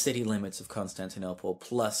basically the city limits of Constantinople,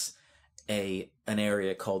 plus an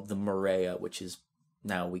area called the Morea, which is,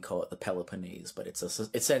 now we call it the Peloponnese, but it's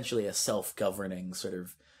essentially a self-governing sort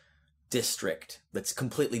of district that's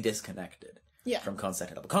completely disconnected from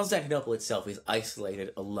Constantinople. Constantinople itself is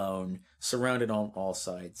isolated, alone, surrounded on all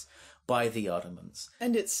sides by the Ottomans.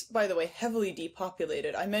 And it's, by the way, heavily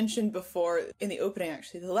depopulated. I mentioned before, in the opening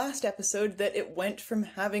actually, the last episode, that it went from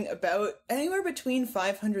having about anywhere between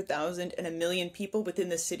 500,000 and 1 million people within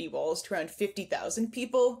the city walls to around 50,000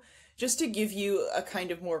 people. Just to give you a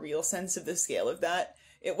kind of more real sense of the scale of that,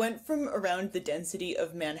 it went from around the density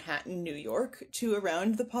of Manhattan, New York, to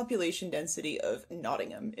around the population density of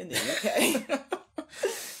Nottingham in the UK.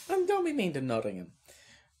 Don't be mean to Nottingham.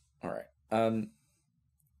 All right.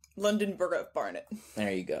 London Borough of Barnet.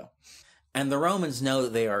 There you go. And the Romans know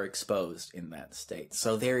that they are exposed in that state.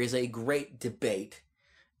 So there is a great debate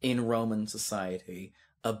in Roman society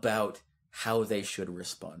about how they should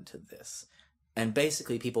respond to this. And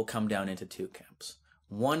basically people come down into two camps.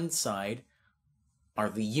 One side are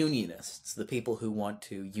the Unionists, the people who want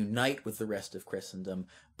to unite with the rest of Christendom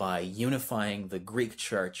by unifying the Greek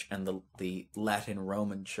Church and the Latin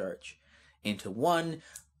Roman Church into one,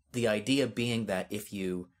 the idea being that if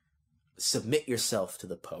you submit yourself to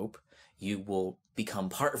the Pope, you will become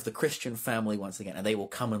part of the Christian family once again, and they will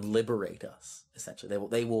come and liberate us, essentially.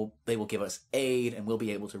 They will give us aid, and we'll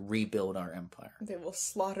be able to rebuild our empire. They will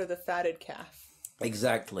slaughter the fatted calf.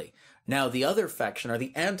 Exactly. Now, the other faction are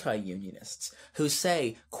the anti-Unionists, who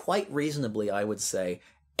say, quite reasonably, I would say,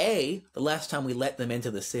 A, the last time we let them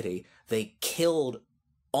into the city, they killed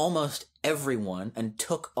almost everyone and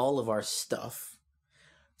took all of our stuff.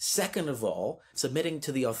 Second of all, submitting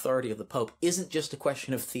to the authority of the Pope isn't just a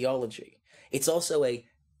question of theology. It's also a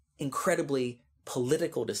incredibly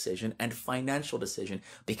political decision and financial decision,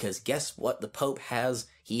 because guess what the Pope has?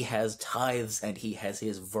 He has tithes, and he has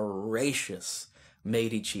his voracious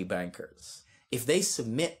Medici bankers. If they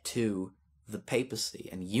submit to the papacy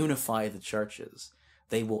and unify the churches,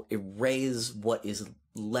 they will erase what is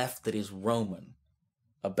left that is Roman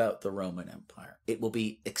about the Roman Empire. It will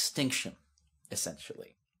be extinction,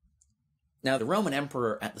 essentially. Now, the Roman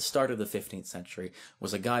emperor at the start of the 15th century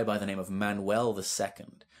was a guy by the name of Manuel II,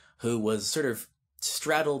 who was sort of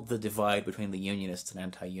straddled the divide between the Unionists and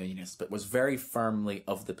anti-Unionists, but was very firmly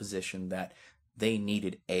of the position that they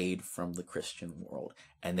needed aid from the Christian world,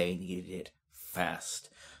 and they needed it fast.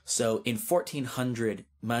 So in 1400,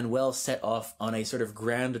 Manuel set off on a sort of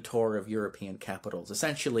grand tour of European capitals,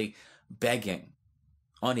 essentially begging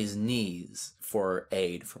on his knees for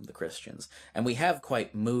aid from the Christians. And we have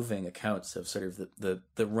quite moving accounts of sort of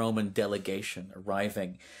the Roman delegation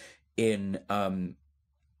arriving in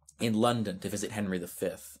London to visit Henry V.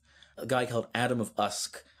 A guy called Adam of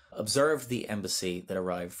Usk observed the embassy that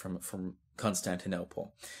arrived from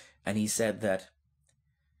Constantinople, and he said that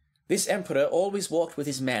this emperor always walked with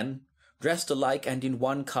his men, dressed alike and in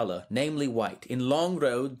one colour, namely white, in long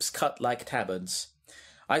robes cut like tabards.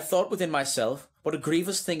 I thought within myself what a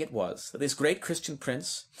grievous thing it was that this great Christian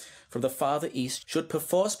prince from the farther east should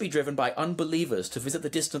perforce be driven by unbelievers to visit the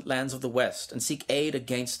distant lands of the west and seek aid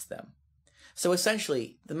against them. So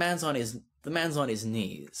essentially, the man's on his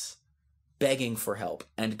knees, begging for help.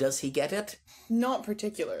 And does he get it? Not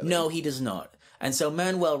particularly. No, he does not. And so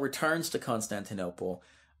Manuel returns to Constantinople,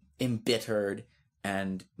 embittered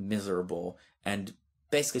and miserable, and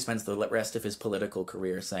basically spends the rest of his political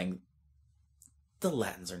career saying, the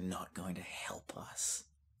Latins are not going to help us.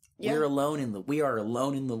 Yeah. We are alone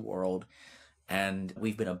in the world, and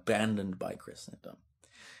we've been abandoned by Christendom.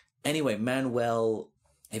 Anyway, Manuel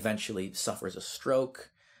eventually suffers a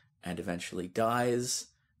stroke and eventually dies.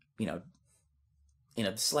 You know, in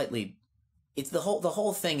a slightly, it's the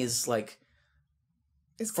whole thing is like,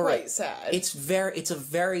 it's quite sad. It's a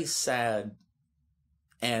very sad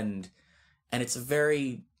end, and it's a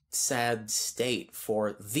very sad state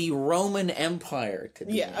for the Roman Empire to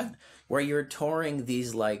be in, where you're touring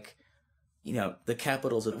these, like, you know, the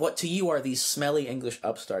capitals of what to you are these smelly English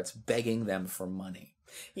upstarts begging them for money.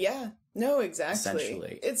 Yeah, no, exactly.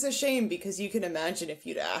 Essentially. It's a shame, because you can imagine if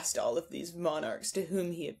you'd asked all of these monarchs to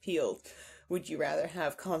whom he appealed, would you rather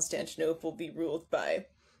have Constantinople be ruled by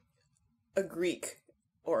a Greek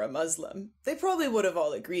or a Muslim? They probably would have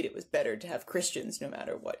all agreed it was better to have Christians no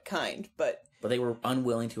matter what kind, but they were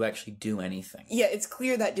unwilling to actually do anything. Yeah, it's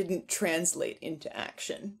clear that didn't translate into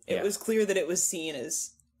action. It was clear that it was seen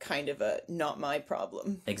as kind of a not my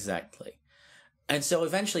problem. Exactly. And so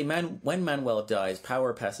eventually, when Manuel dies,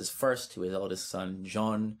 power passes first to his eldest son,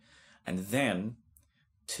 John, and then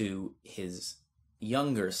to his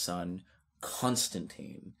younger son,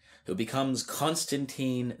 Constantine, who becomes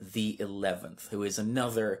Constantine the 11th, who is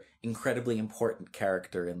another incredibly important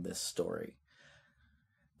character in this story.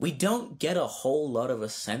 We don't get a whole lot of a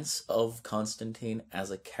sense of Constantine as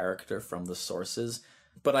a character from the sources,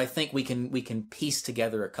 but I think we can piece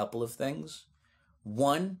together a couple of things.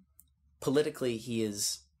 One, politically, he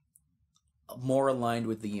is more aligned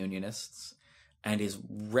with the Unionists and is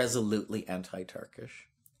resolutely anti-Turkish.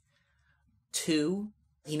 Two,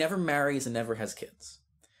 he never marries and never has kids.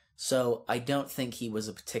 So I don't think he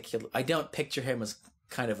was I don't picture him as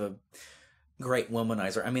kind of a great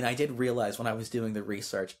womanizer. I mean, I did realize when I was doing the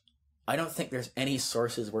research, I don't think there's any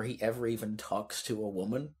sources where he ever even talks to a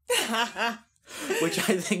woman, which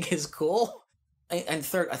I think is cool. And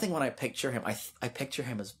third, I think when I picture him, I picture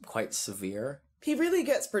him as quite severe. He really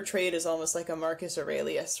gets portrayed as almost like a Marcus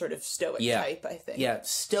Aurelius sort of stoic type, I think. Yeah,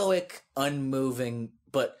 stoic, unmoving,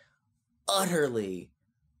 but utterly,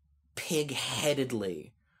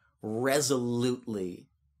 pig-headedly, resolutely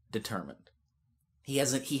determined.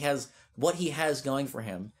 What he has going for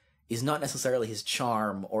him is not necessarily his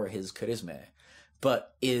charm or his charisma,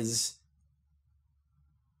 but is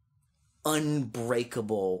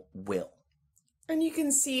unbreakable will. And you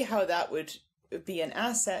can see how that would be an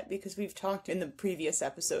asset, because we've talked in the previous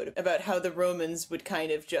episode about how the Romans would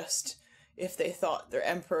kind of just, if they thought their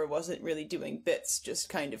emperor wasn't really doing bits, just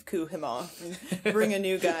kind of coup him off and bring a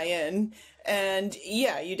new guy in. And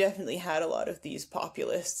yeah, you definitely had a lot of these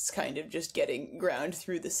populists kind of just getting ground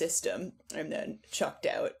through the system and then chucked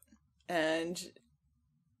out. And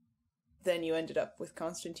then you ended up with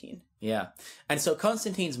Constantine. Yeah. And so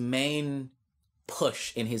Constantine's main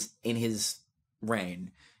push in his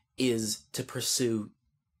reign is to pursue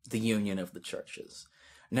the union of the churches.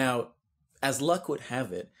 Now, as luck would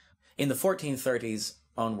have it, in the 1430s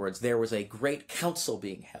onwards, there was a great council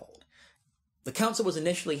being held. The council was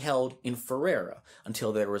initially held in Ferrara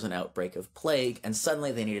until there was an outbreak of plague, and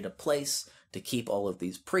suddenly they needed a place to keep all of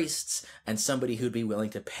these priests and somebody who'd be willing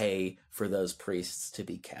to pay for those priests to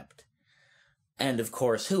be kept. And of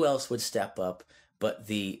course, who else would step up but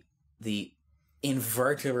the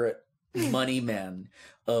invertebrate money men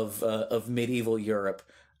of medieval Europe,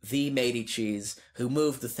 the Medicis, who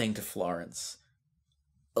moved the thing to Florence.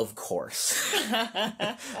 Of course.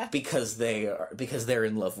 because they're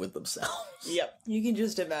in love with themselves. Yep. You can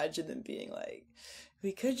just imagine them being like,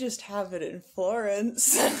 we could just have it in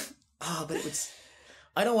Florence. Oh, but it was...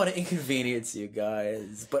 I don't want to inconvenience you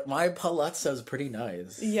guys, but my palazzo's pretty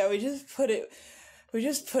nice. Yeah, we just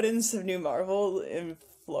put in some new marble in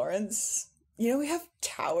Florence. You know, we have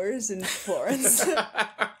towers in Florence.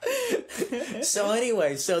 So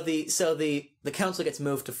anyway, the council gets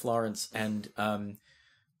moved to Florence, and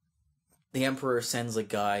the emperor sends a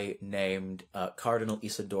guy named Cardinal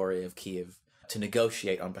Isidore of Kiev to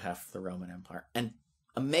negotiate on behalf of the Roman Empire. And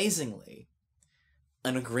amazingly,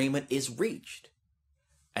 an agreement is reached.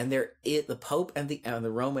 And the Pope and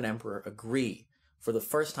the Roman Emperor agree, for the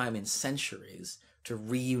first time in centuries, to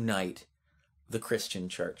reunite the Christian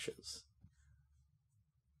churches.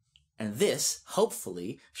 And this,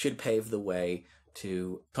 hopefully, should pave the way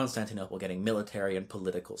to Constantinople getting military and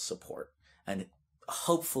political support, and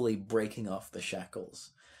hopefully breaking off the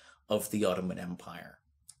shackles of the Ottoman Empire.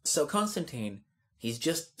 So Constantine, he's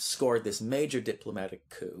just scored this major diplomatic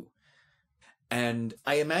coup, and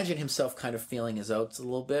I imagine himself kind of feeling his oats a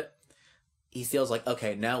little bit. He feels like,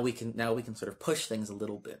 okay, now we can sort of push things a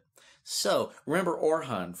little bit. So, remember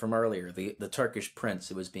Orhan from earlier, the Turkish prince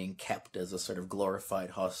who was being kept as a sort of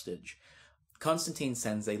glorified hostage? Constantine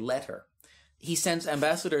sends a letter. He sends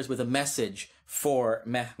ambassadors with a message for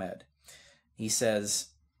Mehmed. He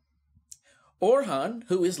says, Orhan,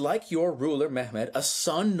 who is like your ruler Mehmed, a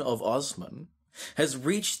son of Osman, has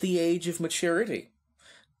reached the age of maturity.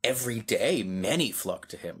 Every day many flock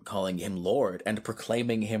to him, calling him lord and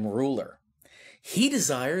proclaiming him ruler. He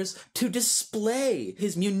desires to display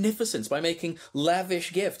his munificence by making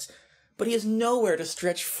lavish gifts, but he has nowhere to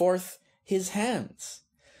stretch forth his hands.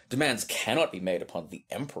 Demands cannot be made upon the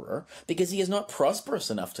emperor, because he is not prosperous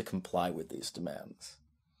enough to comply with these demands.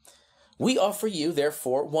 We offer you,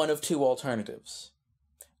 therefore, one of two alternatives.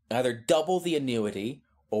 Either double the annuity,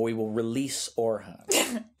 or we will release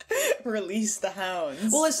Orhan. Release the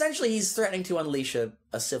hounds. Well, essentially, he's threatening to unleash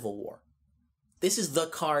a civil war. This is the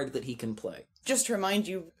card that he can play. Just to remind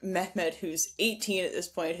you, Mehmed, who's 18 at this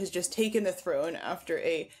point, has just taken the throne after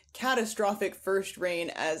a catastrophic first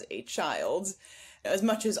reign as a child. As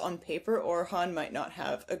much as on paper Orhan might not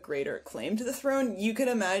have a greater claim to the throne, you can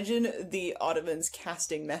imagine the Ottomans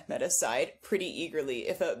casting Mehmed aside pretty eagerly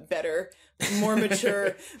if a better, more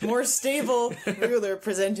mature, more stable ruler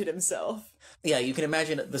presented himself. Yeah, you can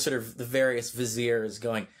imagine the various viziers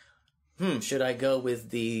going, should I go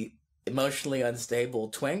with the emotionally unstable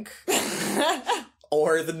twink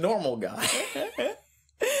or the normal guy?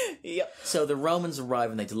 Yep. So the Romans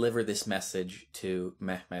arrive and they deliver this message to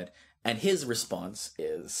Mehmed, and his response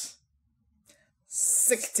is,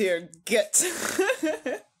 sick to your gut.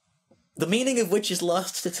 The meaning of which is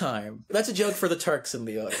lost to time. That's a joke for the Turks in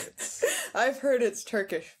the audience. I've heard it's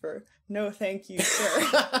Turkish for no thank you,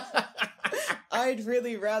 sir. I'd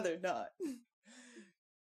really rather not.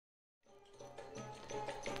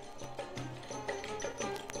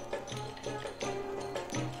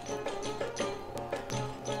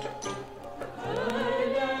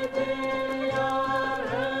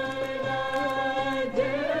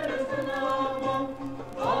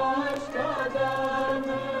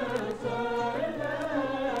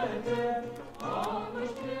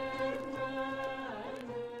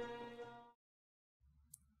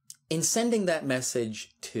 In sending that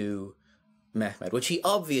message to Mehmed, which he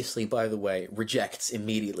obviously, by the way, rejects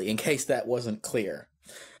immediately, in case that wasn't clear.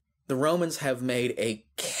 The Romans have made a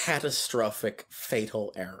catastrophic,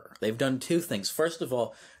 fatal error. They've done two things. First of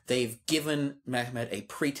all, they've given Mehmed a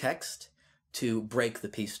pretext to break the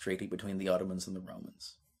peace treaty between the Ottomans and the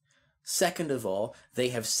Romans. Second of all, they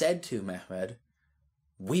have said to Mehmed,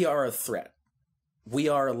 we are a threat. We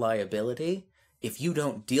are a liability. If you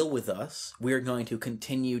don't deal with us, we're going to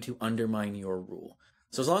continue to undermine your rule.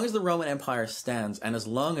 So as long as the Roman Empire stands, and as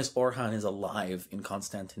long as Orhan is alive in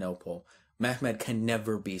Constantinople, Mehmed can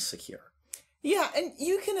never be secure. Yeah, and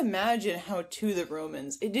you can imagine how, to the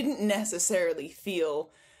Romans, it didn't necessarily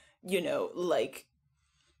feel, like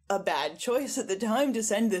a bad choice at the time to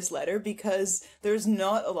send this letter, because there's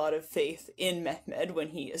not a lot of faith in Mehmed when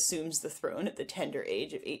he assumes the throne at the tender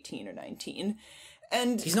age of 18 or 19.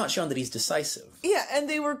 And he's not shown that he's decisive. Yeah, and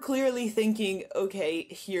they were clearly thinking, okay,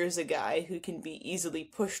 here's a guy who can be easily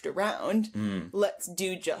pushed around. Let's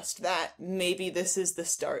do just that. Maybe this is the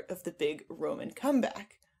start of the big Roman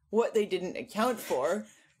comeback. What they didn't account for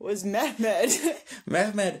was Mehmed.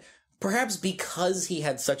 Mehmed, perhaps because he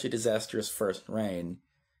had such a disastrous first reign,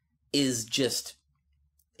 is just...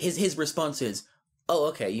 His response is, oh,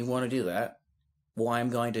 okay, you want to do that? Well, I'm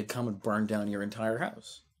going to come and burn down your entire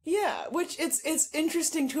house. Yeah, which it's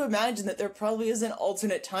interesting to imagine that there probably is an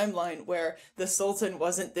alternate timeline where the Sultan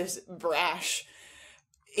wasn't this brash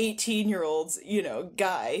 18-year-old,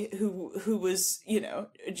 guy who was,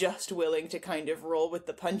 just willing to kind of roll with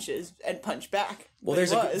the punches and punch back. Well,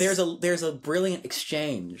 there's a brilliant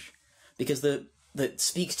exchange, because that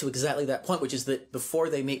speaks to exactly that point, which is that before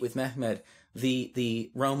they meet with Mehmed,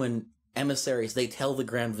 the Roman emissaries, they tell the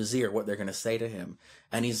Grand Vizier what they're going to say to him,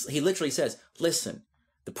 and he literally says, listen,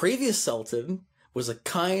 the previous Sultan was a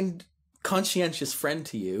kind, conscientious friend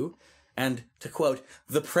to you, and, to quote,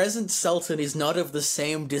 the present Sultan is not of the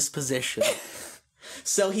same disposition.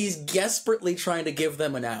 So he's desperately trying to give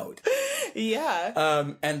them an out.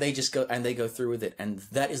 Yeah. And they go through with it, and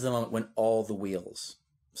that is the moment when all the wheels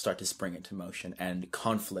start to spring into motion, and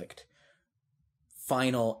conflict,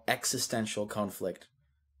 final existential conflict,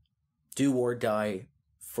 do or die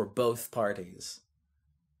for both parties,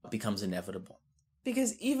 becomes inevitable.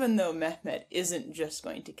 Because even though Mehmed isn't just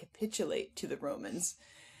going to capitulate to the Romans,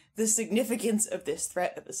 the significance of this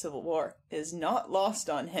threat of a civil war is not lost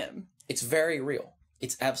on him. It's very real.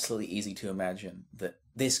 It's absolutely easy to imagine that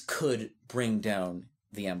this could bring down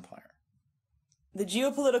the empire. The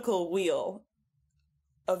geopolitical wheel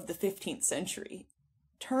of the 15th century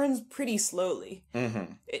turns pretty slowly.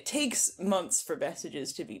 Mm-hmm. It takes months for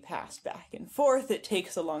messages to be passed back and forth. It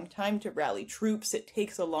takes a long time to rally troops. It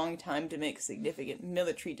takes a long time to make significant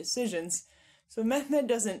military decisions. So Mehmed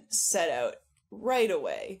doesn't set out right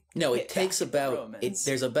away. No, it takes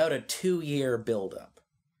there's about a 2-year build-up.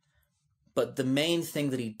 But the main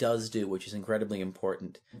thing that he does do, which is incredibly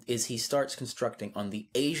important, is he starts constructing on the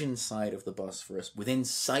Asian side of the Bosphorus, within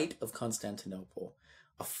sight of Constantinople,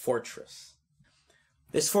 a fortress.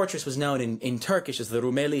 This fortress was known in Turkish as the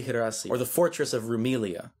Rumeli Hirasi, or the Fortress of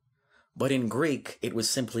Rumelia. But in Greek, it was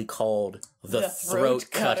simply called the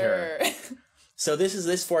Throat Cutter. So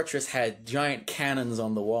this fortress had giant cannons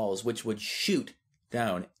on the walls, which would shoot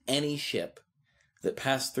down any ship that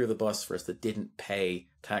passed through the Bosphorus that didn't pay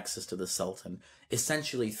taxes to the Sultan,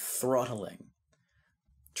 essentially throttling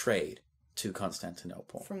trade to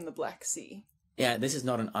Constantinople. From the Black Sea. Yeah, this is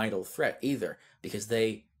not an idle threat either, because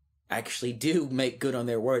they actually do make good on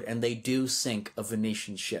their word, and they do sink a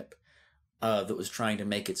Venetian ship that was trying to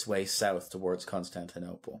make its way south towards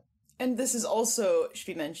Constantinople. And this is also, should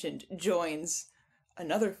be mentioned, joins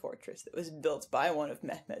another fortress that was built by one of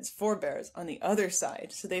Mehmed's forebears on the other side.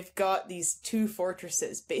 So they've got these two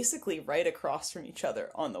fortresses basically right across from each other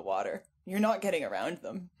on the water. You're not getting around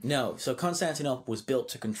them. No, so Constantinople was built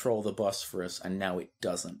to control the Bosphorus, and now it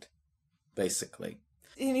doesn't, basically.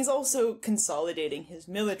 And he's also consolidating his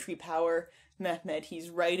military power. Mehmed, he's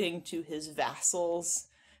writing to his vassals,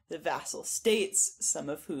 the vassal states, some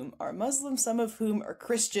of whom are Muslim, some of whom are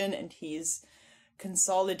Christian, and he's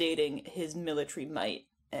consolidating his military might.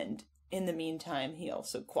 And in the meantime, he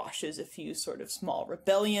also quashes a few sort of small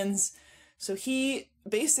rebellions. So he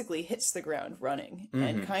basically hits the ground running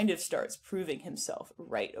and kind of starts proving himself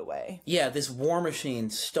right away. Yeah, this war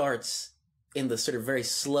machine starts in the sort of very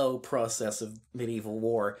slow process of medieval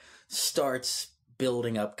war, starts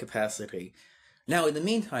building up capacity. Now, in the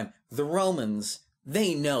meantime, the Romans,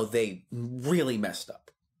 they know they really messed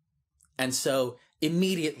up. And so,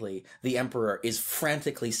 immediately, the emperor is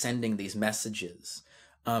frantically sending these messages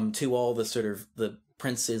to all the sort of the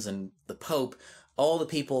princes and the pope, all the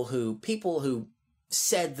people who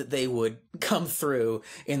said that they would come through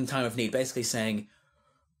in time of need, basically saying,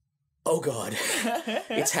 oh God,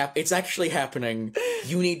 it's actually happening.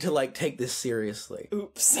 You need to, take this seriously.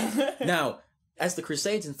 Oops. Now, as the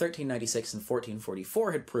Crusades in 1396 and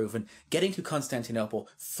 1444 had proven, getting to Constantinople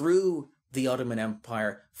through the Ottoman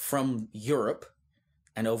Empire from Europe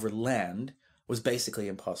and over land was basically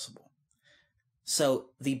impossible. So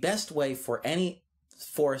the best way for any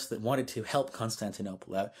force that wanted to help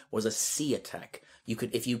Constantinople out was a sea attack.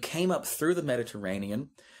 If you came up through the Mediterranean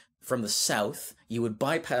from the south, you would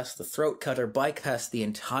bypass the throat cutter, bypass the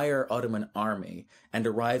entire Ottoman army, and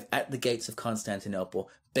arrive at the gates of Constantinople,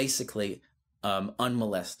 basically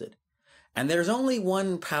unmolested. And there's only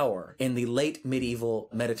one power in the late medieval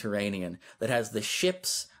Mediterranean that has the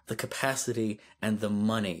ships, the capacity, and the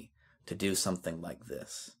money to do something like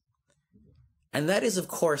this. And that is, of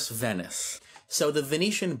course, Venice. So the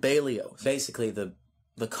Venetian bailio, basically the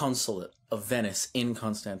consulate of Venice in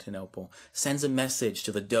Constantinople, sends a message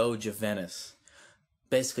to the Doge of Venice,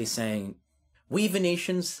 basically saying, we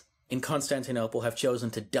Venetians in Constantinople have chosen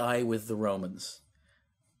to die with the Romans.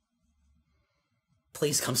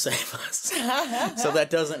 Please come save us. So that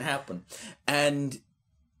doesn't happen. And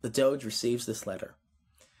the Doge receives this letter,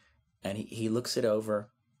 and he looks it over,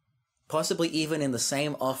 possibly even in the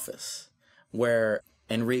same office where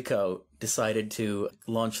Enrico decided to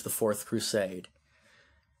launch the Fourth Crusade.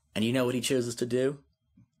 And you know what he chooses to do?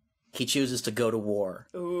 He chooses to go to war.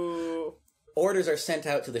 Ooh. Orders are sent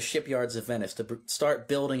out to the shipyards of Venice to start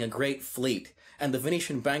building a great fleet, and the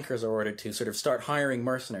Venetian bankers are ordered to sort of start hiring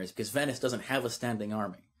mercenaries because Venice doesn't have a standing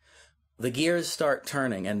army. The gears start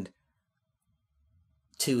turning, and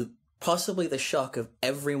to possibly the shock of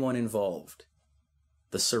everyone involved,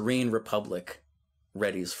 the Serene Republic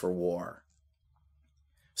readies for war.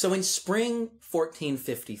 So in spring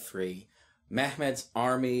 1453, Mehmed's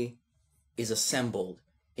army is assembled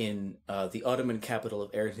in the Ottoman capital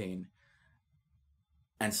of Erdin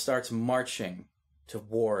and starts marching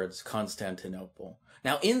towards Constantinople.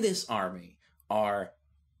 Now, in this army are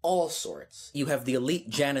all sorts. You have the elite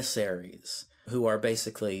janissaries, who are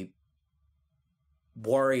basically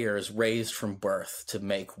warriors raised from birth to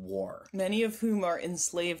make war. Many of whom are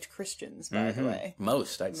enslaved Christians, by the way.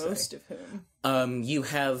 Most, I'd say. Most of whom.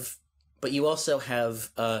 But you also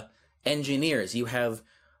have engineers. You have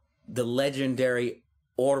the legendary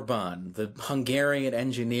Orban, the Hungarian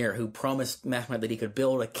engineer who promised Mehmed that he could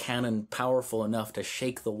build a cannon powerful enough to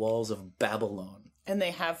shake the walls of Babylon. And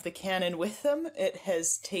they have the cannon with them. It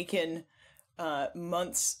has taken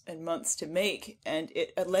months and months to make, and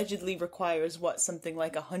it allegedly requires, something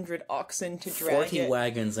like 100 oxen to drag 40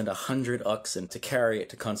 wagons and 100 oxen to carry it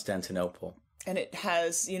to Constantinople. And it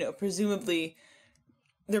has, presumably,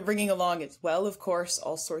 they're bringing along as well, of course,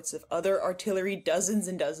 all sorts of other artillery, dozens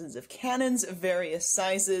and dozens of cannons of various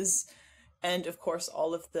sizes, and, of course,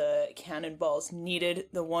 all of the cannonballs needed,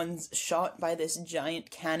 the ones shot by this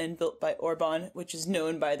giant cannon built by Orban, which is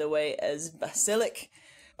known, by the way, as basilic,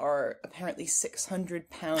 are apparently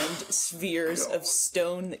 600-pound spheres of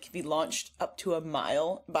stone that can be launched up to a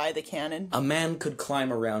mile by the cannon. A man could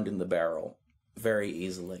climb around in the barrel very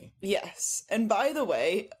easily. Yes. And by the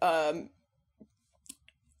way,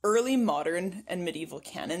 early modern and medieval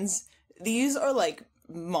cannons, these are like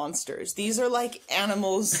monsters. These are like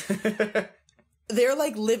animals. They're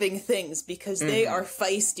like living things because they are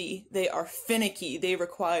feisty, they are finicky, they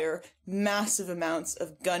require massive amounts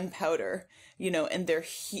of gunpowder, and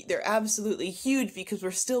they're absolutely huge because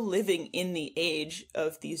we're still living in the age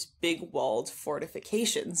of these big walled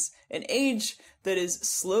fortifications, an age that is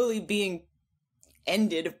slowly being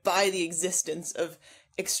ended by the existence of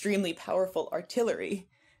extremely powerful artillery.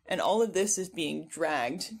 And all of this is being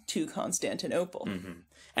dragged to Constantinople. Mm-hmm.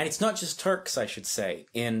 And it's not just Turks, I should say,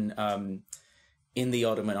 in the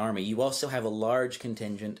Ottoman army. You also have a large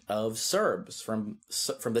contingent of Serbs from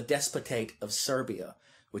the Despotate of Serbia,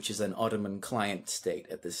 which is an Ottoman client state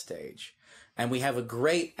at this stage. And we have a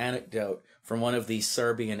great anecdote from one of these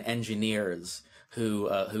Serbian engineers who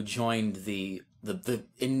joined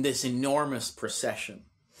in this enormous procession.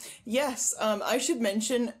 Yes, I should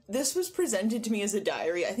mention, this was presented to me as a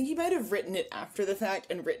diary. I think he might have written it after the fact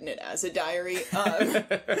and written it as a diary,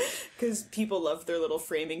 because people love their little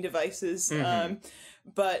framing devices. Mm-hmm.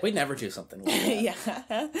 But we'd never do something like that.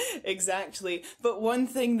 Yeah, exactly. But one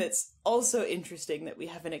thing that's also interesting that we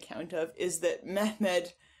have an account of is that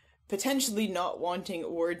Mehmed, potentially not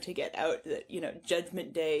wanting word to get out that,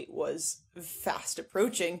 Judgment Day was fast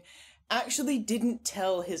approaching, actually didn't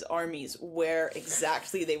tell his armies where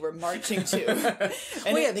exactly they were marching to.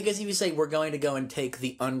 Because if you say, we're going to go and take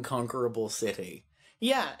the unconquerable city,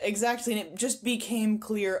 Yeah, exactly. And it just became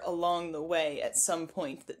clear along the way at some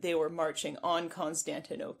point that they were marching on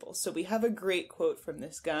Constantinople. So we have a great quote from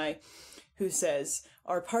this guy who says,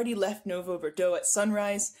 "Our party left Novo Bordeaux at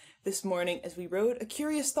sunrise. This morning, as we rode, a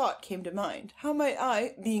curious thought came to mind. How might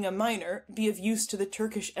I, being a minor, be of use to the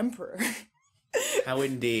Turkish emperor?" How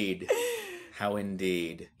indeed. How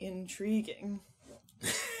indeed. Intriguing.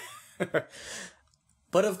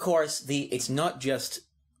 But of course, it's not just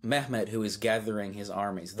Mehmed who is gathering his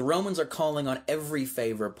armies. The Romans are calling on every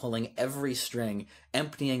favor, pulling every string,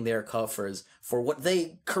 emptying their coffers for what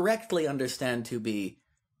they correctly understand to be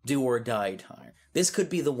do-or-die time. This could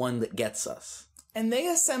be the one that gets us. And they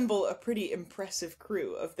assemble a pretty impressive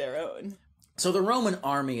crew of their own. So the Roman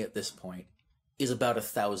army at this point is about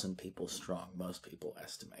 1,000 people strong, most people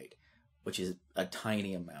estimate, which is a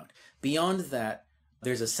tiny amount. Beyond that,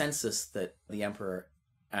 there's a census that the emperor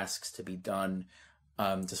asks to be done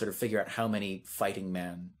to sort of figure out how many fighting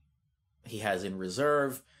men he has in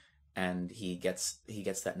reserve, and he gets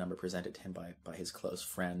that number presented to him by his close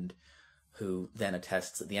friend, who then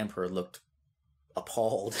attests that the emperor looked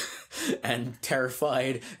appalled and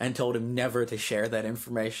terrified and told him never to share that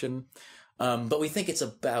information. But we think it's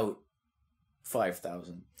about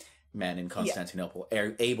 5,000 men in Constantinople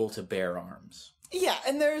able to bear arms. Yeah,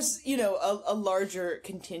 and there's, a larger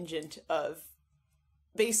contingent of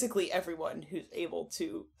basically everyone who's able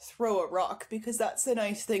to throw a rock, because that's the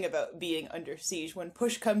nice thing about being under siege. When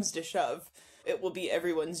push comes to shove, it will be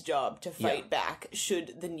everyone's job to fight back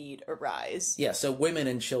should the need arise. Yeah, so women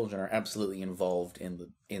and children are absolutely involved in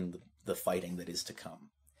the fighting that is to come.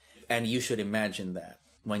 And you should imagine that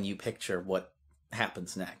when you picture what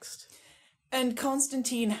happens next. And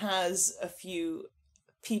Constantine has a few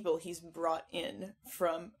people he's brought in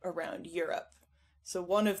from around Europe. So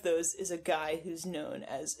one of those is a guy who's known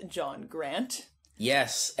as John Grant.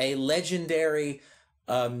 Yes, a legendary...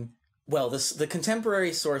 the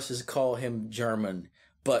contemporary sources call him German,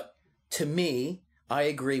 but to me, I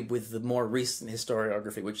agree with the more recent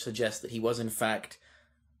historiography, which suggests that he was in fact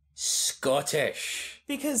Scottish.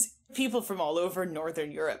 Because people from all over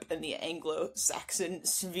Northern Europe and the Anglo-Saxon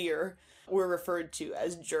sphere were referred to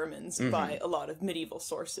as Germans by a lot of medieval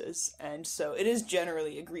sources, and so it is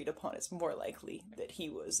generally agreed upon it's more likely that he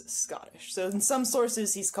was Scottish. So in some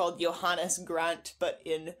sources he's called Johannes Grant, but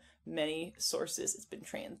in many sources it's been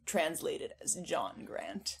translated as John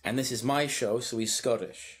Grant. And this is my show, so he's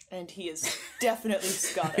Scottish. And he is definitely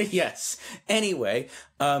Scottish. Yes. Anyway,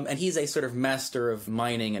 and he's a sort of master of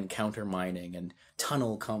mining and counter-mining and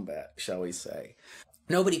tunnel combat, shall we say.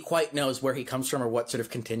 Nobody quite knows where he comes from or what sort of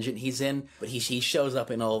contingent he's in, but he shows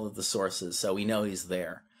up in all of the sources, so we know he's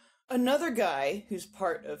there. Another guy who's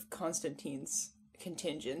part of Constantine's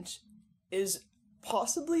contingent is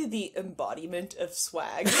possibly the embodiment of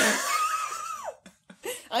swag.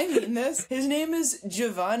 I mean this. His name is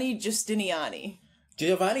Giovanni Giustiniani.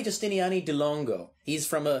 Giovanni Giustiniani di Longo. He's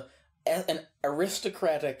from an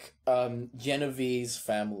aristocratic Genovese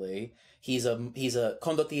family. He's a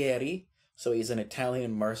condottieri, so he's an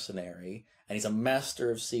Italian mercenary, and he's a master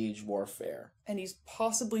of siege warfare. And he's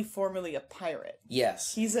possibly formerly a pirate.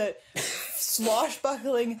 Yes. He's a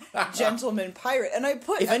swashbuckling gentleman pirate. And I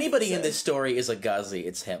put If anybody in this story is a Ghazi,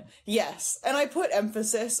 it's him. Yes. And I put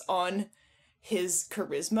emphasis on his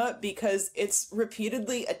charisma because it's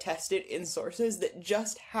repeatedly attested in sources that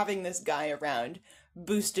just having this guy around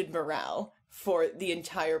boosted morale for the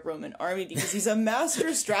entire Roman army because he's a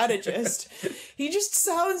master strategist. He just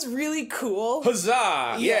sounds really cool.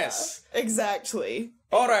 Huzzah! Yes! Exactly.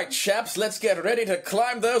 All right, chaps, let's get ready to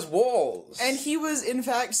climb those walls. And he was, in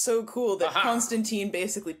fact, so cool that Constantine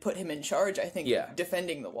basically put him in charge, I think,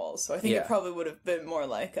 defending the walls. So I think it probably would have been more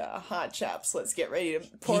like, chaps, let's get ready to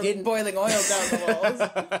pour boiling oil down the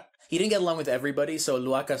walls. He didn't get along with everybody, so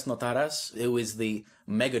Luacas Notaras, who is the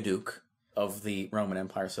megaduke of the Roman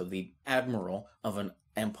Empire, so the admiral of an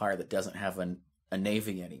empire that doesn't have a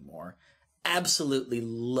navy anymore, absolutely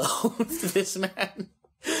loathed this man.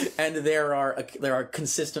 And there are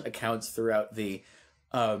consistent accounts throughout the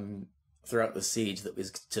siege that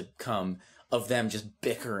was to come of them just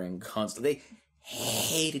bickering constantly. They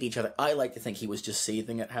hated each other. I like to think he was just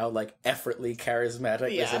seething at how effortlessly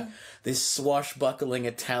charismatic this swashbuckling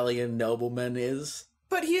Italian nobleman is.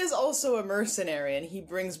 But he is also a mercenary, and he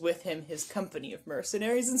brings with him his company of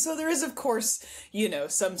mercenaries, and so there is, of course,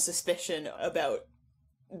 some suspicion about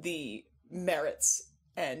the merits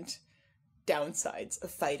and downsides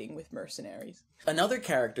of fighting with mercenaries. Another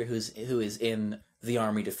character who is in the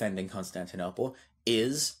army defending Constantinople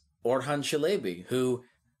is Orhan Çelebi, who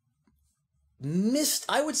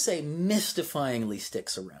I would say mystifyingly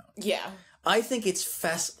sticks around. Yeah. I think it's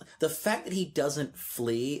the fact that he doesn't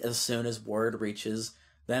flee as soon as word reaches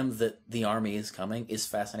them that the army is coming is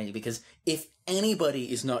fascinating, because if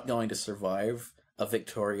anybody is not going to survive a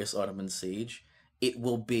victorious Ottoman siege, it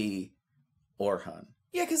will be Orhan.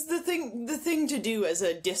 Yeah, because the thing to do as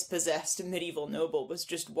a dispossessed medieval noble was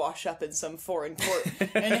just wash up in some foreign court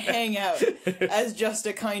and hang out as just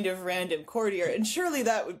a kind of random courtier, and surely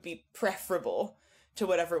that would be preferable to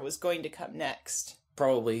whatever was going to come next.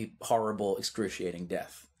 Probably horrible, excruciating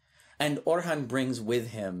death. And Orhan brings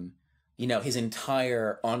with him, his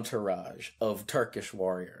entire entourage of Turkish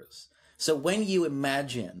warriors. So when you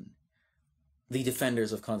imagine the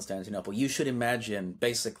defenders of Constantinople, you should imagine,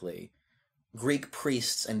 basically, Greek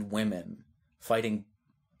priests and women fighting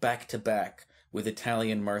back-to-back with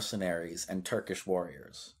Italian mercenaries and Turkish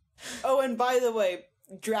warriors. Oh, and by the way,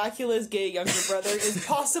 Dracula's gay younger brother is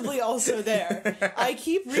possibly also there. I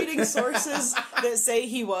keep reading sources that say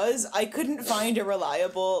he was. I couldn't find a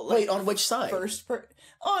reliable... Wait, on which side?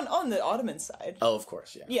 On the Ottoman side. Oh, of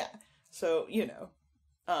course, yeah. Yeah. So,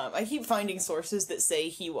 I keep finding sources that say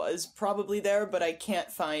he was probably there, but I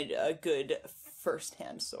can't find a good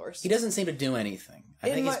first-hand source. He doesn't seem to do anything. I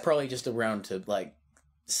think he's probably just around to,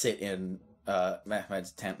 sit in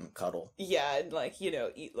Mehmed's tent and cuddle. Yeah, and,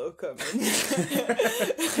 eat locum and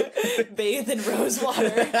bathe in rose water.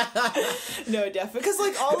 No, definitely. Because,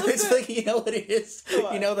 all of you know what it is?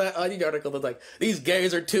 What? You know that Onion article that's these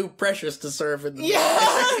gays are too precious to serve in the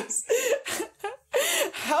Yes!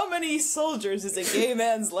 How many soldiers is a gay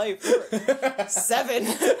man's life worth? 7.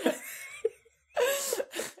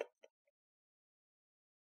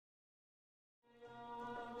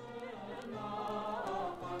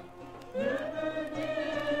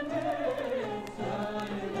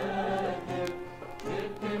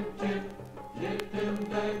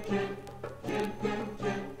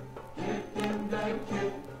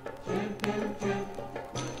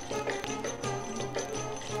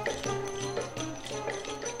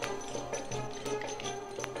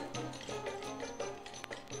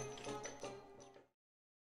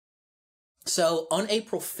 So, on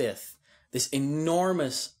April 5th, this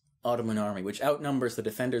enormous Ottoman army, which outnumbers the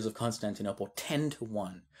defenders of Constantinople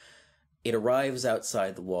 10-1, it arrives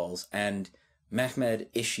outside the walls, and Mehmed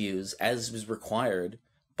issues, as was required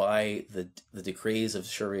by the decrees of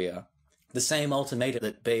Sharia, the same ultimatum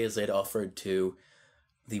that Bayezid offered to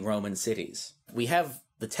the Roman cities. We have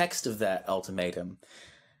the text of that ultimatum,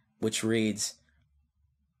 which reads,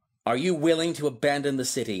 "Are you willing to abandon the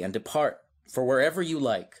city and depart for wherever you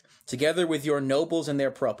like, together with your nobles and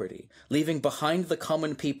their property, leaving behind the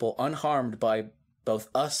common people unharmed by both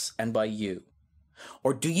us and by you?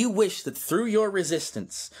 Or do you wish that through your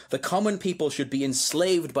resistance, the common people should be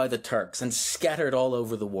enslaved by the Turks and scattered all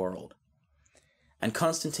over the world?" And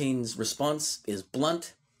Constantine's response is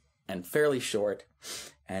blunt and fairly short,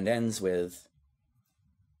 and ends with,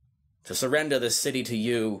 "To surrender this city to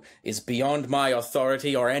you is beyond my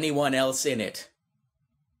authority or anyone else in it."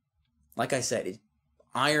 Like I said,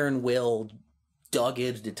 iron-willed,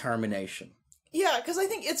 dogged determination. Yeah, because I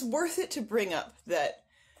think it's worth it to bring up that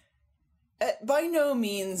by no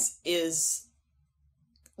means is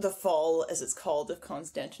the fall, as it's called, of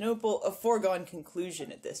Constantinople a foregone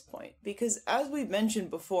conclusion at this point. Because, as we've mentioned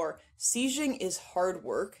before, sieging is hard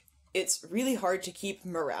work. It's really hard to keep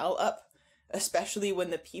morale up, especially when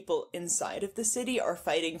the people inside of the city are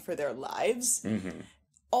fighting for their lives. Mm-hmm.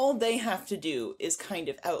 All they have to do is kind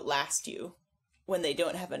of outlast you when they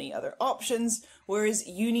don't have any other options, whereas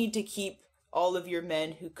you need to keep all of your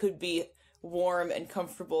men who could be warm and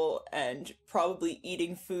comfortable and probably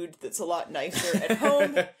eating food that's a lot nicer at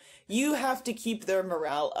home. You have to keep their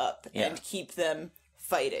morale up and keep them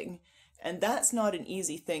fighting. And that's not an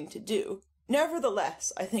easy thing to do.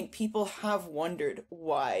 Nevertheless, I think people have wondered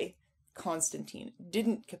why Constantine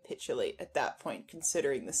didn't capitulate at that point,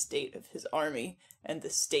 considering the state of his army and the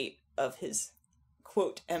state of his,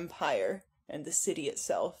 quote, empire and the city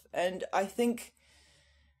itself. And I think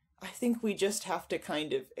we just have to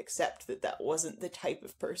kind of accept that that wasn't the type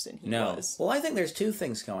of person he was. Well, I think there's two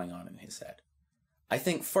things going on in his head. I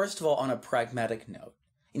think, first of all, on a pragmatic note,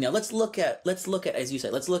 let's look at, as you say,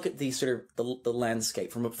 let's look at the sort of the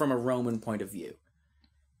landscape from a Roman point of view.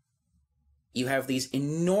 You have these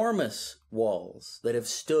enormous walls that have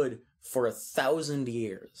stood for 1,000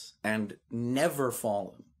 years and never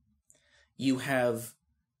fallen. You have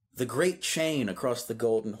the Great Chain across the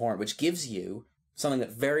Golden Horn, which gives you something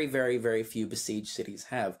that very, very, very few besieged cities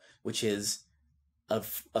have, which is a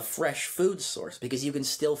fresh food source, because you can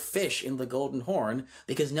still fish in the Golden Horn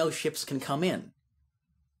because no ships can come in.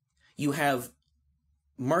 You have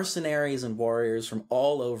mercenaries and warriors from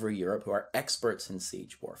all over Europe who are experts in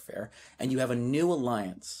siege warfare, and you have a new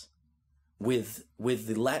alliance with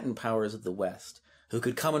the Latin powers of the West who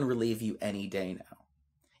could come and relieve you any day now.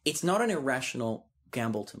 It's not an irrational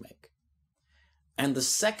gamble to make. And the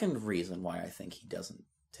second reason why I think he doesn't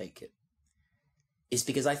take it is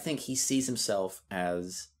because I think he sees himself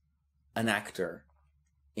as an actor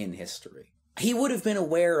in history. He would have been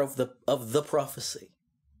aware of the prophecy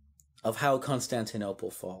of how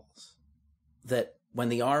Constantinople falls. That when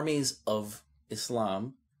the armies of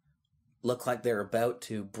Islam look like they're about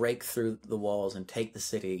to break through the walls and take the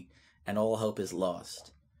city and all hope is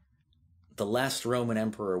lost, the last Roman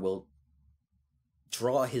emperor will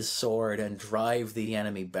draw his sword and drive the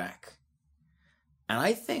enemy back. And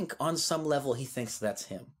I think on some level he thinks that's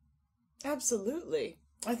him. Absolutely.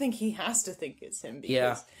 I think he has to think it's him because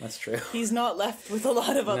yeah, that's true. He's not left with a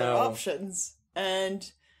lot of other options. And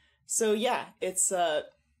so yeah, it's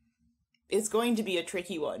going to be a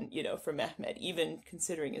tricky one, for Mehmed, even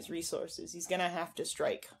considering his resources. He's going to have to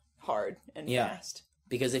strike hard and fast.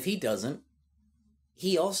 Because if he doesn't,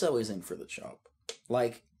 he also is in for the chop.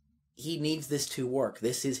 Like, he needs this to work.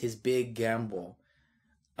 This is his big gamble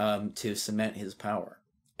to cement his power.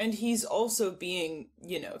 And he's also being,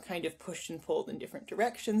 kind of pushed and pulled in different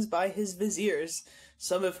directions by his viziers,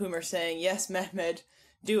 some of whom are saying, yes, Mehmed,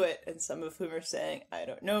 do it, and some of whom are saying, I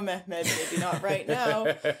don't know, Mehmed, maybe not right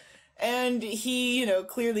now. And he,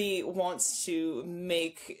 clearly wants to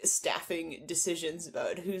make staffing decisions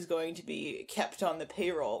about who's going to be kept on the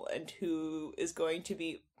payroll and who is going to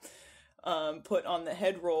be put on the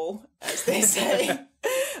head roll, as they say.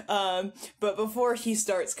 But before he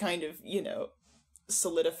starts kind of,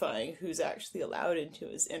 solidifying who's actually allowed into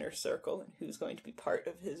his inner circle and who's going to be part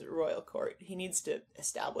of his royal court, he needs to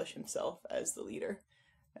establish himself as the leader.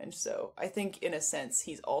 And so I think, in a sense,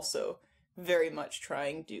 he's also very much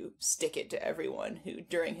trying to stick it to everyone who,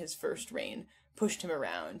 during his first reign, pushed him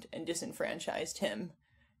around and disenfranchised him.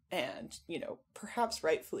 And, perhaps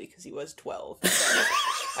rightfully, because he was 12. But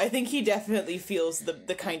I think he definitely feels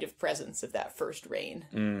the kind of presence of that first reign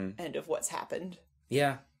and of what's happened.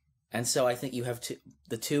 Yeah. And so I think you have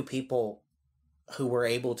the two people who were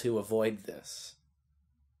able to avoid this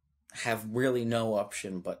have really no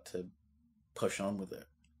option but to push on with it.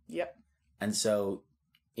 Yep. And so,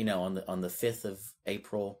 on the 5th of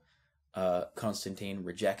April, Constantine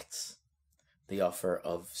rejects the offer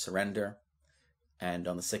of surrender. And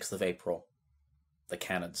on the 6th of April, the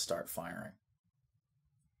cannons start firing.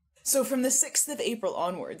 So from the 6th of April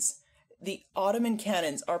onwards, the Ottoman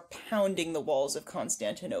cannons are pounding the walls of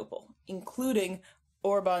Constantinople, including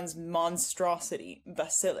Orban's monstrosity,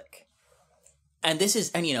 Basilic. And this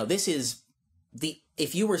is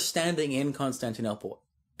if you were standing in Constantinople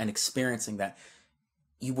and experiencing that,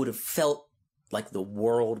 you would have felt like the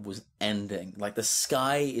world was ending. Like the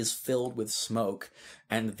sky is filled with smoke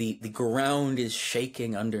and the ground is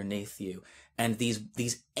shaking underneath you. And these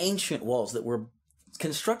ancient walls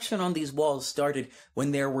construction on these walls started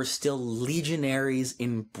when there were still legionaries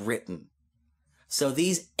in Britain. So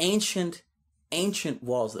these ancient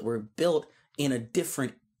walls that were built in a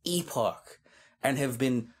different epoch and have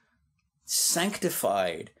been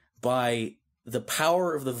sanctified by the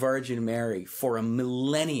power of the Virgin Mary for a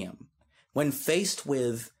millennium, when faced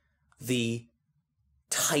with the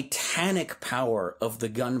titanic power of the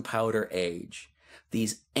gunpowder age,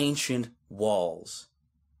 these ancient walls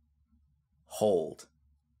hold.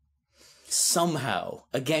 Somehow,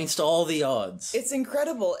 against all the odds. It's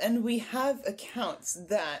incredible, and we have accounts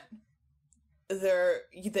that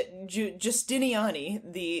Justiniani,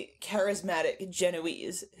 the charismatic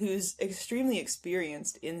Genoese, who's extremely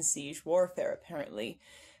experienced in siege warfare apparently,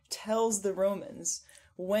 tells the Romans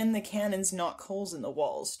when the cannons knock holes in the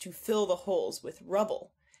walls to fill the holes with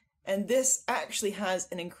rubble. And this actually has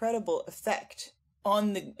an incredible effect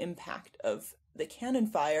on the impact of the cannon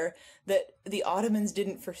fire that the Ottomans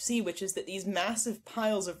didn't foresee, which is that these massive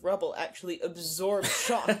piles of rubble actually absorb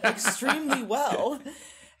shock extremely well.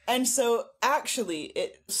 And so actually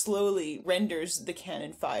it slowly renders the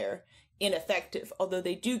cannon fire ineffective, although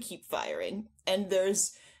they do keep firing. And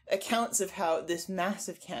there's accounts of how this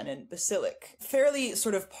massive cannon, Basilic, fairly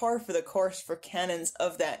sort of par for the course for cannons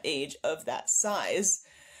of that age, of that size,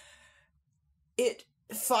 it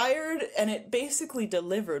fired and it basically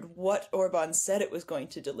delivered what Orban said it was going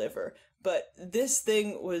to deliver. But this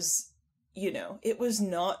thing was, it was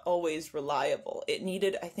not always reliable. It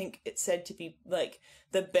needed, I think it said to be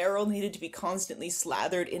the barrel needed to be constantly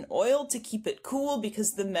slathered in oil to keep it cool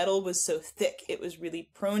because the metal was so thick. It was really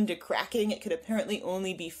prone to cracking. It could apparently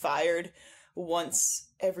only be fired once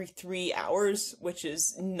every 3 hours, which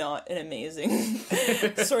is not an amazing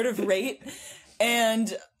sort of rate.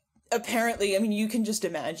 And apparently, I mean, you can just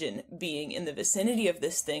imagine being in the vicinity of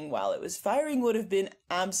this thing while it was firing would have been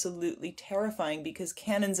absolutely terrifying, because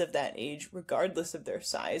cannons of that age, regardless of their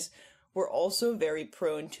size, were also very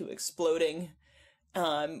prone to exploding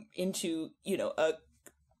into, a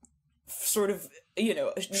sort of,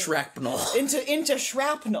 shrapnel. Into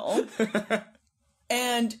shrapnel.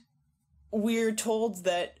 And we're told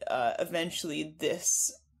that eventually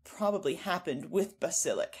this probably happened with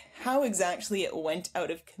Basilic. How exactly it went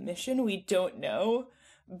out of commission, we don't know,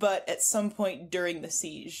 but at some point during the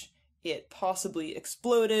siege, it possibly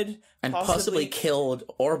exploded. And possibly killed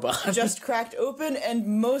Orban. Just cracked open, and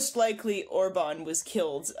most likely Orban was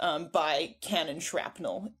killed by cannon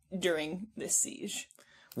shrapnel during this siege.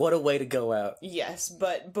 What a way to go out. Yes,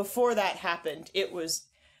 but before that happened, it was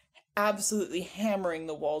absolutely hammering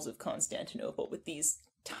the walls of Constantinople with these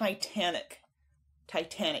titanic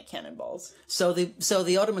cannonballs. So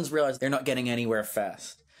the Ottomans realized they're not getting anywhere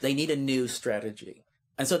fast. They need a new strategy.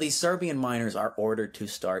 And so these Serbian miners are ordered to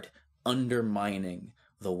start undermining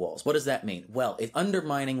the walls. What does that mean? Well,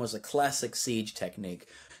 undermining was a classic siege technique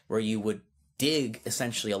where you would dig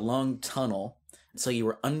essentially a long tunnel, so you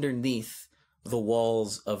were underneath the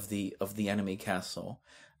walls of the enemy castle,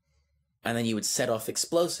 and then you would set off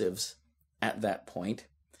explosives at that point,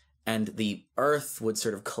 and the earth would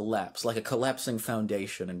sort of collapse, like a collapsing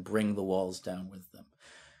foundation, and bring the walls down with them.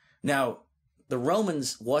 Now, the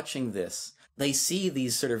Romans watching this, they see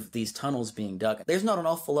these tunnels being dug. There's not an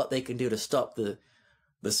awful lot they can do to stop the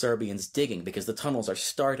Serbians digging, because the tunnels are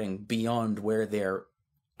starting beyond where their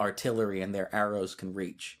artillery and their arrows can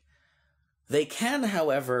reach. They can,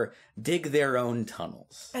 however, dig their own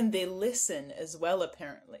tunnels. And they listen as well,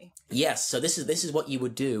 apparently. Yes, so this is what you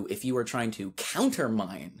would do if you were trying to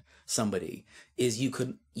countermine somebody, is you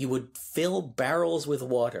would fill barrels with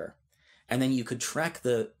water, and then you could track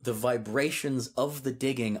the vibrations of the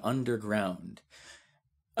digging underground,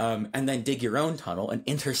 and then dig your own tunnel and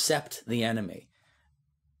intercept the enemy.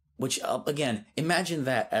 Which, again, imagine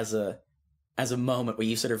that as a moment where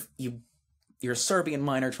you're a Serbian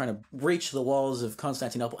miner trying to reach the walls of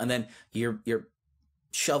Constantinople, and then your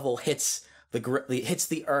shovel hits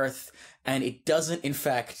the earth, and it doesn't in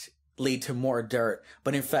fact lead to more dirt,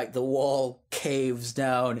 but in fact the wall caves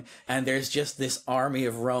down, and there's just this army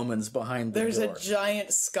of Romans behind the door. There's a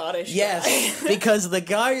giant Scottish guy. Yes, because the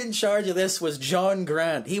guy in charge of this was John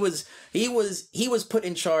Grant. He was put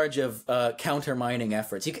in charge of countermining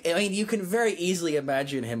efforts. You can very easily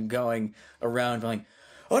imagine him going around going,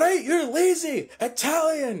 "All right, you lazy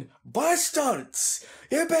Italian bastards!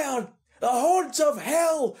 You better, the hordes of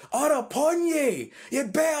hell are upon ye! You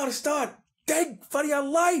better start dig for your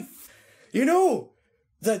life! You know,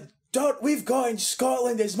 the dirt we've got in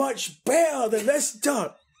Scotland is much better than this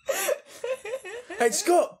dirt! It's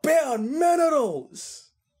got better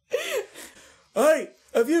minerals! Aye,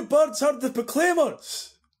 have you birds heard the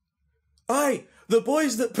proclaimers? Aye, the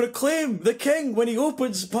boys that proclaim the king when he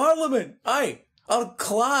opens parliament! Aye! Our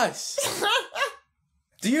class.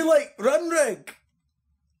 Do you like Runrig?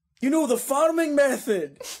 You know, the farming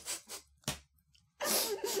method.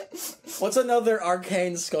 What's another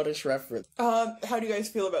arcane Scottish reference? How do you guys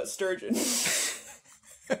feel about sturgeon?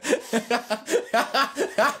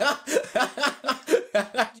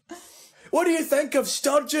 What do you think of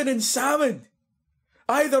sturgeon and salmon?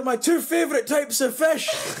 They're my two favourite types of fish.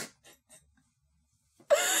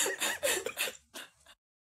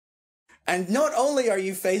 And not only are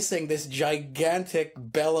you facing this gigantic,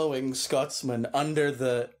 bellowing Scotsman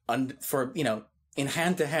in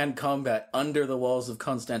hand-to-hand combat under the walls of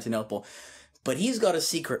Constantinople, but he's got a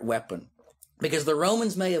secret weapon. Because the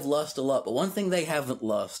Romans may have lost a lot, but one thing they haven't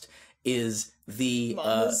lost is the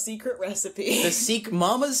Mama's secret recipe.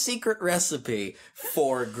 Mama's secret recipe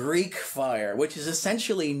for Greek fire, which is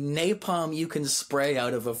essentially napalm you can spray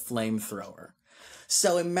out of a flamethrower.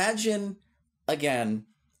 So imagine, again,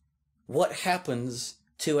 what happens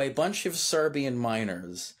to a bunch of Serbian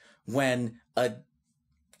miners when a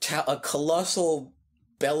colossal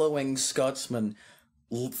bellowing Scotsman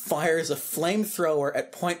fires a flamethrower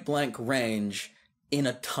at point-blank range in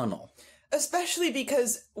a tunnel. Especially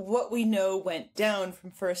because what we know went down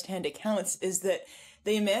from first-hand accounts is that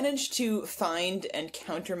they managed to find and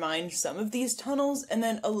countermine some of these tunnels, and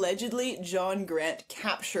then allegedly John Grant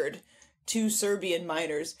captured 2 Serbian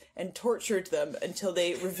miners and tortured them until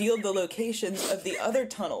they revealed the locations of the other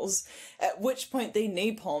tunnels, at which point they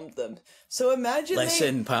napalmed them. So imagine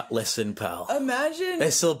Listen, pal. Imagine...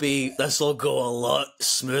 This'll go a lot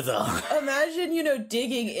smoother. Imagine,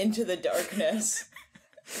 digging into the darkness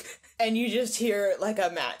And you just hear, like, a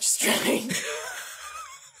match strike.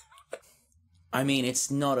 I mean, it's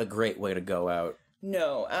not a great way to go out.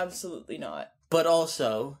 No, absolutely not. But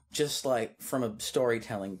also, just like from a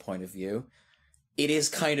storytelling point of view, it is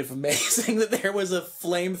kind of amazing that there was a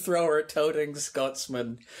flamethrower-toting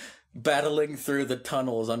Scotsman battling through the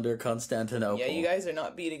tunnels under Constantinople. Yeah, you guys are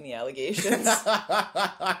not beating the allegations.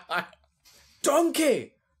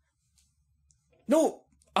 Donkey! No,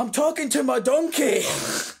 I'm talking to my donkey!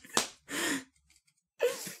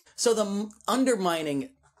 So the undermining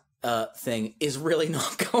thing is really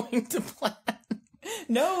not going to plan.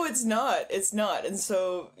 No, it's not. It's not. And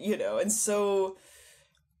so, and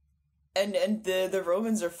the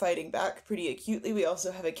Romans are fighting back pretty acutely. We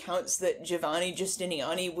also have accounts that Giovanni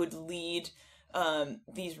Giustiniani would lead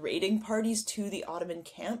these raiding parties to the Ottoman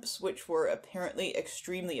camps, which were apparently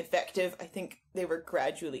extremely effective. I think they were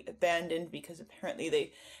gradually abandoned because apparently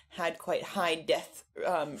they had quite high death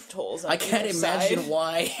tolls on I can't imagine side.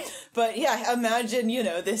 why. But yeah, imagine,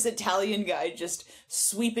 this Italian guy just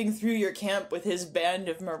sweeping through your camp with his band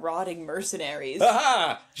of marauding mercenaries.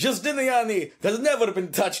 Aha! Giustiniani has never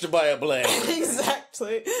been touched by a blade.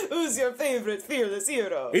 Exactly. Who's your favorite fearless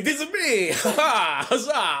hero? It is me! Ha!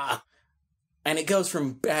 Huzzah! And it goes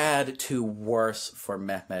from bad to worse for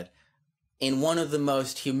Mehmed in one of the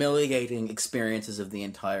most humiliating experiences of the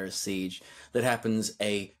entire siege that happens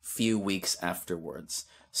a few weeks afterwards.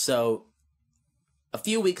 So, a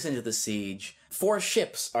few weeks into the siege, 4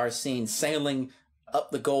 ships are seen sailing up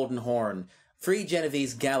the Golden Horn, 3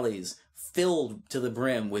 Genovese galleys filled to the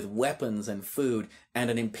brim with weapons and food, and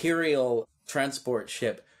an imperial transport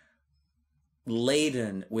ship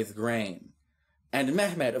laden with grain. And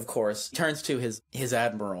Mehmed, of course, turns to his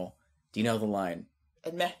admiral. Do you know the line?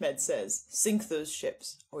 And Mehmed says, "Sink those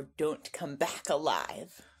ships, or don't come back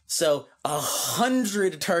alive." So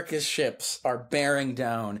 100 Turkish ships are bearing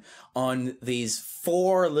down on these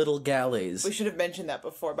 4 little galleys. We should have mentioned that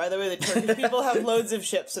before. By the way, the Turkish people have loads of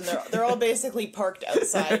ships, and they're all basically parked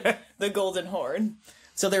outside the Golden Horn.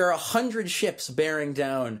 So there are 100 ships bearing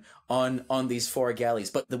down on these 4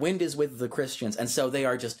 galleys, but the wind is with the Christians, and so they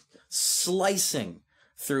are just slicing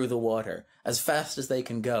through the water as fast as they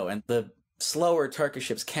can go, and the slower Turkish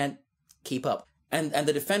ships can't keep up. And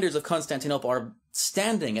the defenders of Constantinople are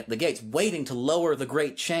standing at the gates, waiting to lower the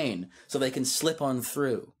great chain so they can slip on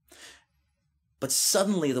through. But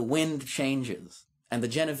suddenly the wind changes, and the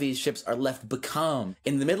Genovese ships are left becalmed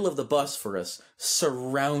in the middle of the Bosphorus,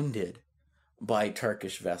 surrounded by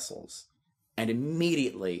Turkish vessels. And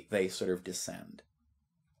immediately they sort of descend.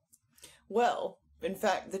 Well, in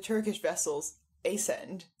fact, the Turkish vessels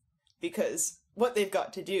ascend, because what they've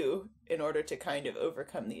got to do in order to kind of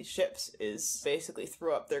overcome these ships is basically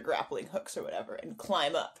throw up their grappling hooks or whatever and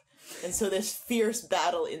climb up. And so this fierce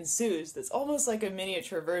battle ensues that's almost like a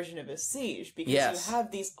miniature version of a siege, because you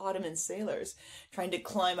have these Ottoman sailors trying to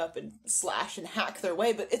climb up and slash and hack their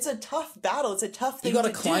way, but it's a tough battle, it's a tough thing to do.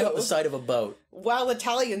 You gotta climb up the side of a boat. While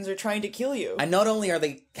Italians are trying to kill you. And not only are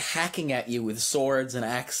they hacking at you with swords and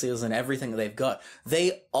axes and everything that they've got,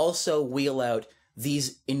 they also wheel out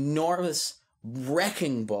these enormous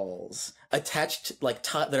wrecking balls attached,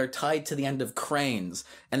 that are tied to the end of cranes,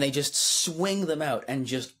 and they just swing them out and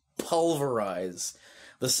just pulverize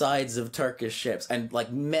the sides of Turkish ships, and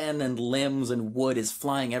men and limbs and wood is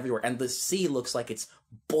flying everywhere, and the sea looks like it's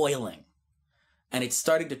boiling, and it's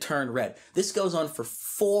starting to turn red. This goes on for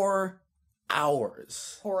 4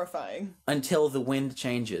 hours. Horrifying. Until the wind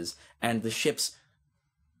changes, and the ships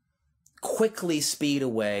quickly speed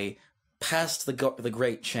away past the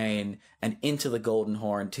Great Chain and into the Golden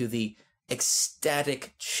Horn to the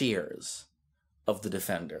ecstatic cheers of the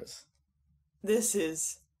defenders. This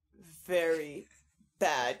is very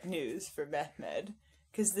bad news for Mehmed,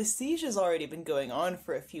 because the siege has already been going on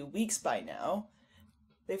for a few weeks by now.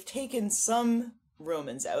 They've taken some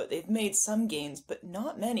Romans out, they've made some gains, but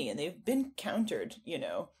not many, and they've been countered,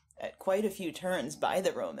 at quite a few turns by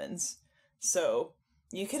the Romans. So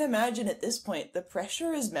you can imagine at this point the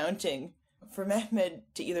pressure is mounting for Mehmed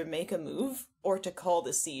to either make a move or to call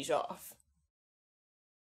the siege off.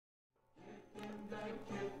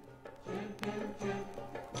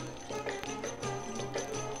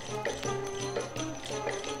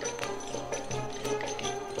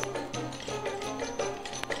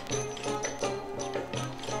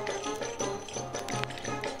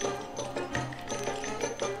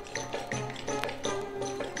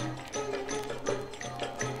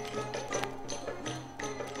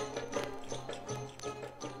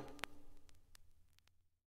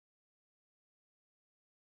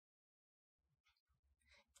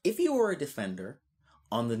 If you were a defender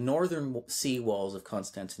on the northern sea walls of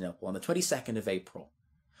Constantinople on the 22nd of April,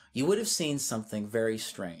 you would have seen something very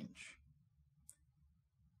strange.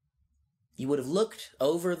 You would have looked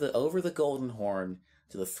over the Golden Horn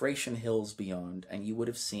to the Thracian hills beyond, and you would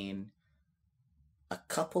have seen a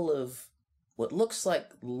couple of what looks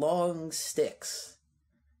like long sticks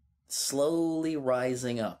slowly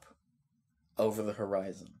rising up over the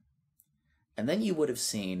horizon. And then you would have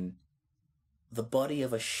seen the body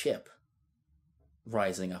of a ship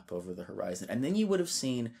rising up over the horizon. And then you would have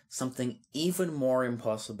seen something even more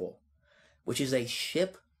impossible, which is a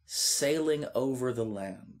ship sailing over the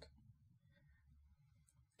land.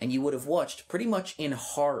 And you would have watched pretty much in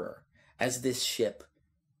horror as this ship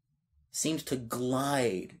seemed to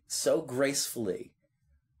glide so gracefully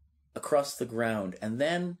across the ground and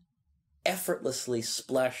then effortlessly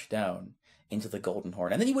splash down into the Golden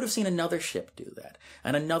Horn. And then you would have seen another ship do that,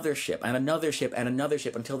 and another ship, and another ship, and another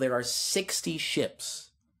ship, until there are 60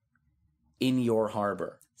 ships in your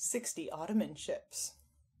harbor. 60 Ottoman ships.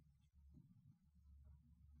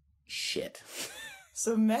 Shit.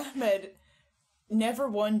 So Mehmed, never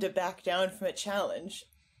one to back down from a challenge,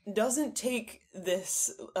 doesn't take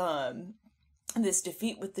this this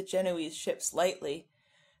defeat with the Genoese ships lightly,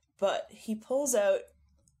 but he pulls out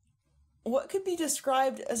what could be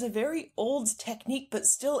described as a very old technique, but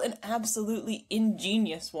still an absolutely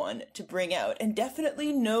ingenious one to bring out, and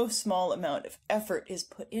definitely no small amount of effort is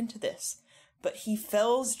put into this. But he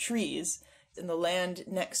fells trees in the land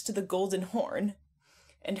next to the Golden Horn,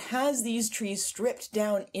 and has these trees stripped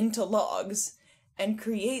down into logs, and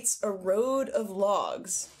creates a road of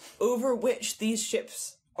logs over which these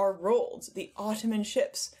ships are rolled, the Ottoman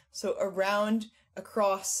ships. So around,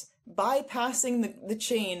 across, bypassing the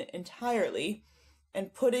chain entirely,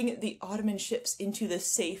 and putting the Ottoman ships into the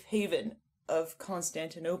safe haven of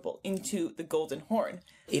Constantinople, into the Golden Horn.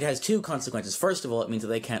 It has two consequences. First of all, it means that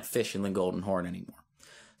they can't fish in the Golden Horn anymore.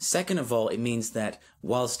 Second of all, it means that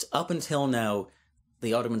whilst up until now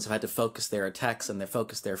the Ottomans have had to focus their attacks and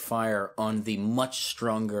focus their fire on the much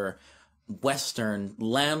stronger western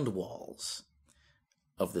land walls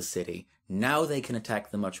of the city, now they can attack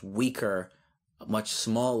the much weaker, much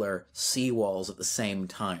smaller sea walls at the same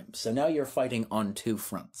time. So now you're fighting on two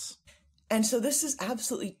fronts. And so this is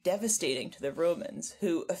absolutely devastating to the Romans,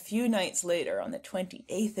 who a few nights later, on the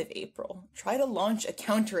 28th of April, try to launch a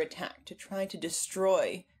counterattack to try to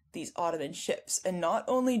destroy these Ottoman ships. And not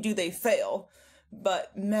only do they fail,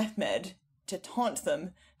 but Mehmed, to taunt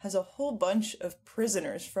them, has a whole bunch of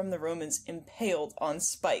prisoners from the Romans impaled on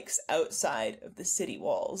spikes outside of the city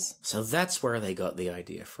walls. So that's where they got the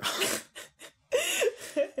idea from.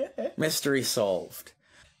 Mystery solved.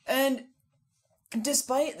 And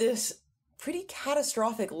despite this pretty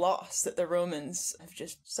catastrophic loss that the Romans have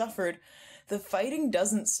just suffered, the fighting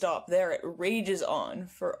doesn't stop there. It rages on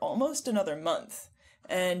for almost another month.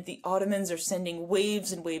 And the Ottomans are sending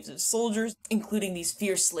waves and waves of soldiers, including these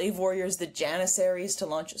fierce slave warriors, the Janissaries, to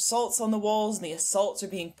launch assaults on the walls, and the assaults are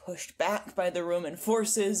being pushed back by the Roman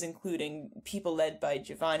forces, including people led by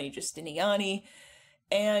Giovanni Giustiniani.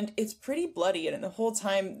 And it's pretty bloody, and the whole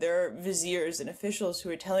time there are viziers and officials who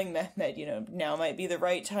are telling Mehmed, now might be the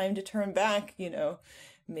right time to turn back,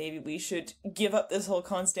 maybe we should give up this whole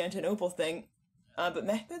Constantinople thing. But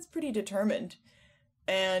Mehmed's pretty determined.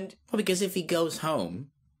 And well, because if he goes home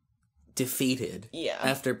defeated,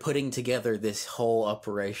 after putting together this whole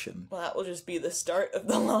operation, well, that will just be the start of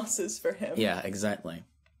the losses for him. Yeah, exactly.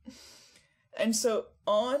 And so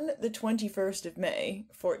on the 21st of May,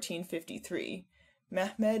 1453,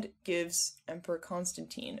 Mehmed gives Emperor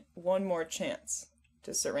Constantine one more chance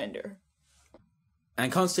to surrender.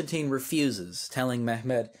 And Constantine refuses, telling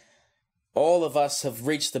Mehmed, "All of us have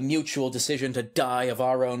reached the mutual decision to die of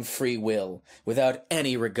our own free will, without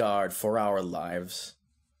any regard for our lives."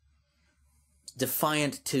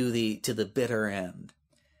 Defiant to the bitter end.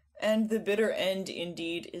 And the bitter end,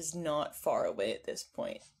 indeed, is not far away at this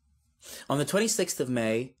point. On the 26th of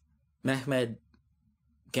May, Mehmed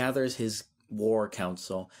gathers his war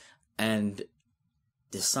council and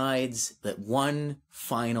decides that one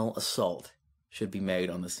final assault should be made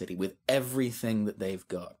on the city with everything that they've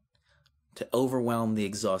got, to overwhelm the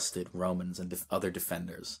exhausted Romans and other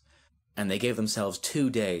defenders. And they gave themselves 2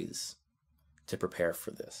 days to prepare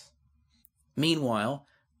for this. Meanwhile,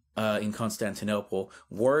 in Constantinople,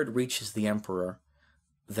 word reaches the emperor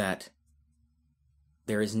that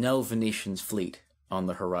there is no Venetian fleet on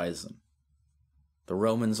the horizon. The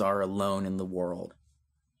Romans are alone in the world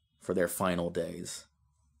for their final days.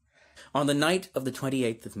 On the night of the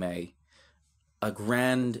 28th of May, a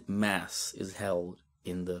grand mass is held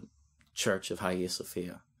in the Church of Hagia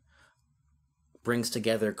Sophia. Brings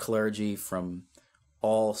together clergy from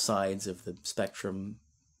all sides of the spectrum,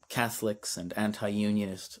 Catholics and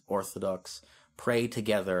anti-Unionist Orthodox pray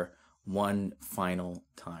together one final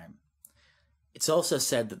time. It's also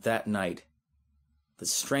said that that night, the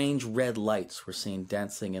strange red lights were seen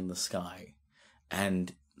dancing in the sky,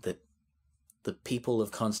 and that the people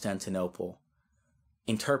of Constantinople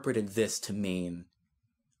interpreted this to mean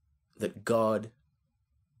that God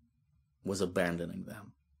was abandoning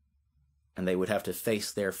them, and they would have to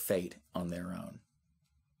face their fate on their own.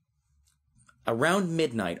 Around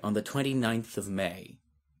midnight on the 29th of May,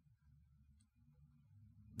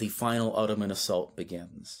 the final Ottoman assault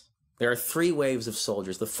begins. There are 3 waves of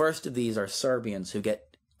soldiers. The first of these are Serbians who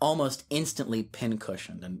get almost instantly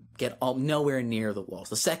pin-cushioned and get nowhere near the walls.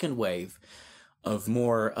 The second wave of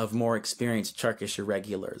more experienced Turkish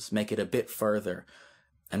irregulars make it a bit further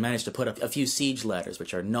and manage to put up a few siege ladders,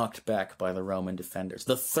 which are knocked back by the Roman defenders.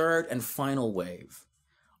 The third and final wave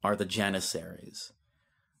are the Janissaries,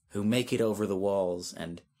 who make it over the walls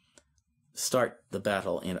and start the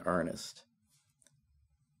battle in earnest.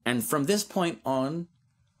 And from this point on,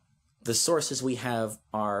 the sources we have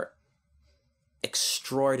are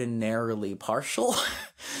extraordinarily partial.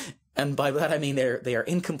 And by that I mean they are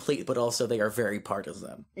incomplete, but also they are very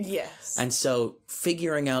partisan. Yes. And so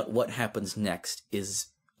figuring out what happens next is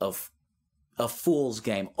a fool's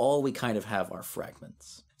game. All we kind of have are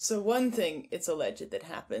fragments. So one thing it's alleged that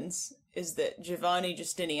happens is that Giovanni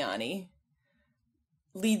Giustiniani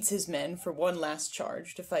leads his men for one last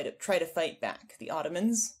charge to try to fight back the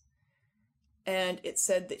Ottomans. And it's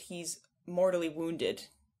said that he's mortally wounded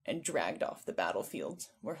and dragged off the battlefield,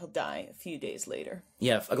 where he'll die a few days later.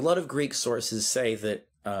 Yeah, a lot of Greek sources say that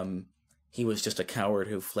he was just a coward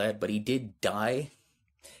who fled, but he did die.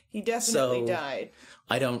 He definitely died.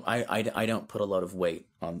 I don't put a lot of weight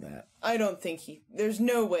on that. I don't think there's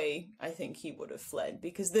no way I think he would have fled,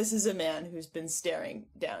 because this is a man who's been staring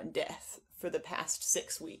down death for the past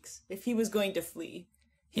 6 weeks. If he was going to flee,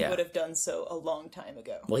 he would have done so a long time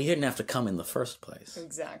ago. Well, he didn't have to come in the first place.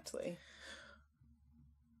 Exactly.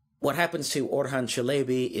 What happens to Orhan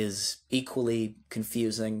Çelebi is equally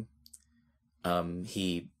confusing.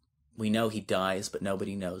 We know he dies, but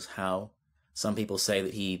nobody knows how. Some people say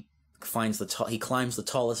that he climbs the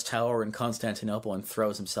tallest tower in Constantinople and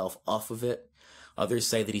throws himself off of it. Others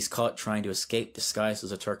say that he's caught trying to escape disguised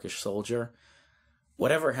as a Turkish soldier.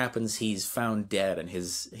 Whatever happens, he's found dead, and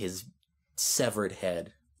his severed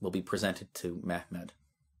head will be presented to Mehmed.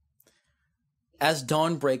 As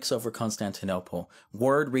dawn breaks over Constantinople,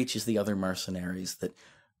 word reaches the other mercenaries that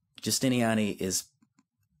Giustiniani is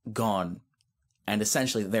gone, and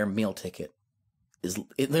essentially their meal ticket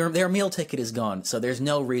is gone, so there's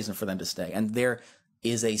no reason for them to stay, and there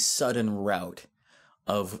is a sudden rout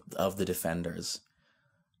of the defenders.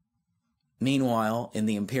 Meanwhile, in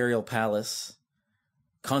the imperial palace,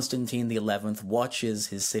 Constantine XI watches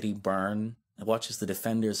his city burn, watches the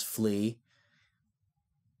defenders flee,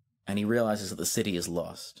 and he realizes that the city is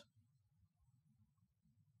lost.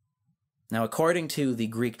 Now, according to the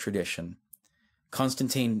Greek tradition,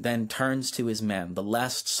 Constantine then turns to his men, the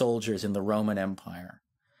last soldiers in the Roman Empire,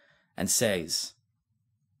 and says,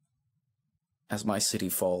 "As my city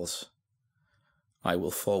falls, I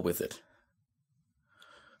will fall with it.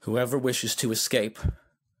 Whoever wishes to escape,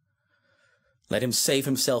 let him save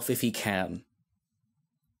himself if he can.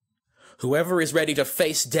 Whoever is ready to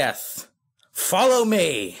face death, follow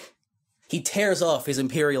me!" He tears off his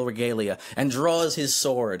imperial regalia and draws his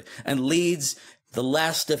sword and leads the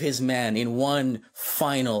last of his men in one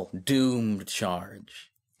final doomed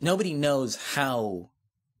charge. Nobody knows how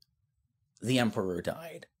the emperor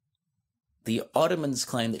died. The Ottomans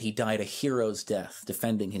claim that he died a hero's death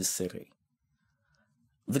defending his city.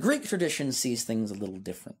 The Greek tradition sees things a little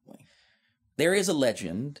differently. There is a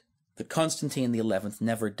legend that Constantine XI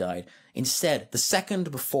never died. Instead, the second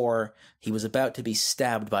before he was about to be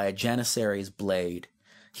stabbed by a Janissary's blade,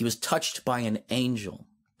 he was touched by an angel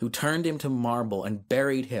who turned him to marble and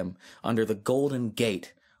buried him under the golden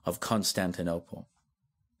gate of Constantinople.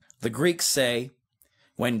 The Greeks say,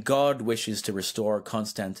 when God wishes to restore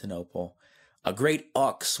Constantinople, a great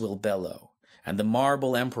ox will bellow, and the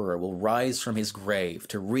marble emperor will rise from his grave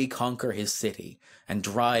to reconquer his city and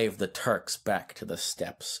drive the Turks back to the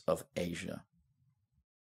steppes of Asia.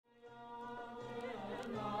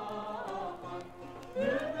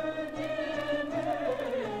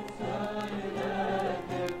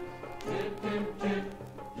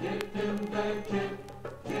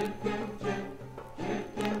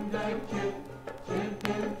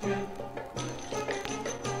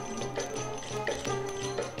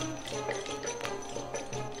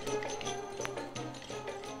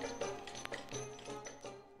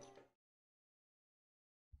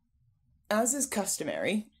 As is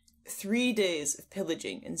customary, 3 days of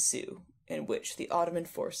pillaging ensue, in which the Ottoman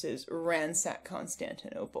forces ransack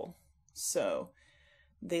Constantinople. So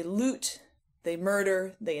they loot, they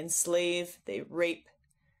murder, they enslave, they rape,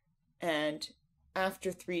 and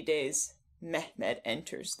after 3 days, Mehmed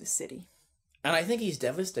enters the city. And I think he's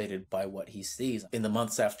devastated by what he sees. In the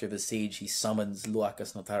months after the siege, he summons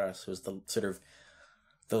Luakas Notaras, who's the sort of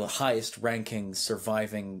the highest-ranking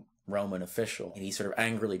surviving Roman official. And he sort of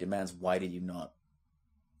angrily demands, why did you not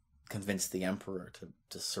convince the emperor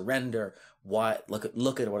to surrender? Why look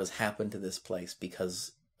at what has happened to this place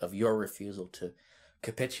because of your refusal to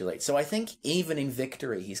capitulate. So I think even in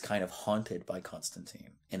victory, he's kind of haunted by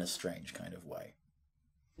Constantine in a strange kind of way.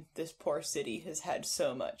 This poor city has had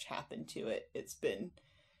so much happen to it. It's been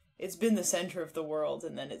the center of the world,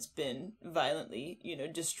 and then it's been violently,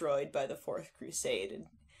 destroyed by the Fourth Crusade,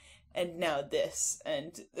 and now this.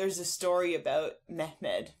 And there's a story about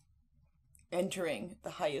Mehmed entering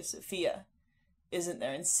the Hagia Sophia, isn't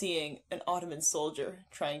there, and seeing an Ottoman soldier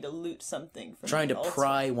trying to loot something from trying to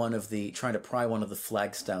pry one of the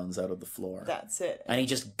flagstones out of the floor. That's it. And he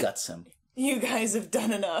just guts him. You guys have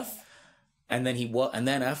done enough. And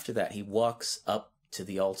then after that, he walks up to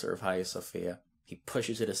the altar of Hagia Sophia. He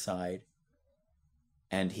pushes it aside,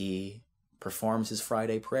 and he performs his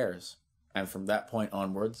Friday prayers. And from that point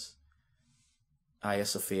onwards, Hagia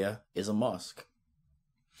Sophia is a mosque.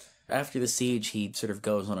 After the siege, he sort of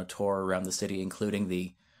goes on a tour around the city, including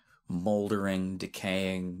the moldering,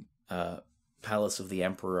 decaying palace of the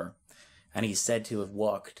emperor. And he's said to have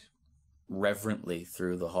walked reverently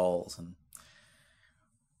through the halls, and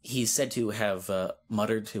he's said to have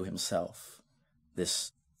muttered to himself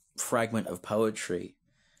this fragment of poetry.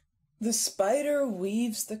 The spider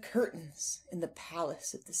weaves the curtains in the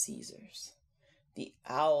palace of the Caesars. The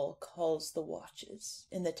owl calls the watches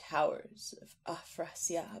in the towers of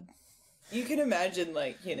Afrasiab. You can imagine,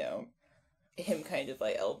 him kind of,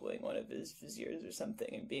 elbowing one of his viziers or something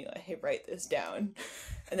and being like, hey, write this down.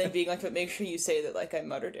 And then being like, but make sure you say that, I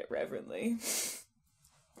muttered it reverently.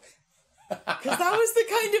 Because that was the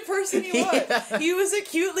kind of person he was. Yeah. He was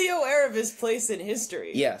acutely aware of his place in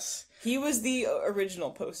history. Yes. He was the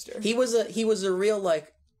original poster. He was a real,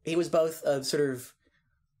 he was both a sort of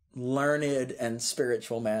learned and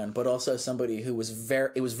spiritual man, but also somebody who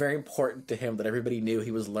it was very important to him that everybody knew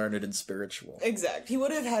he was learned and spiritual. Exact. He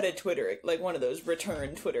would have had a Twitter, one of those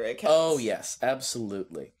return Twitter accounts. Oh, yes,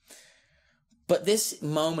 absolutely. But this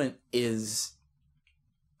moment is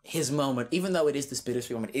his moment, even though it is this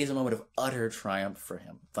bittersweet moment, it is a moment of utter triumph for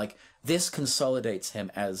him. This consolidates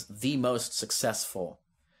him as the most successful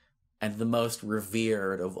and the most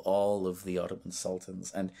revered of all of the Ottoman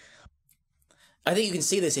sultans. And I think you can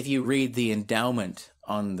see this if you read the endowment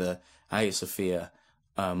on the Hagia Sophia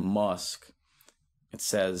mosque. It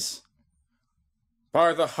says,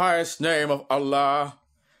 "By the highest name of Allah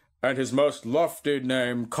and his most lofty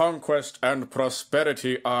name, conquest and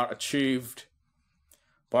prosperity are achieved.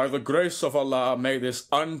 By the grace of Allah, may this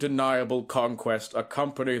undeniable conquest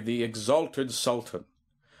accompany the exalted Sultan.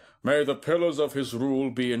 May the pillars of his rule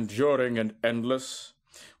be enduring and endless,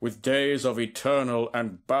 with days of eternal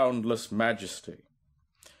and boundless majesty.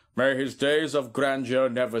 May his days of grandeur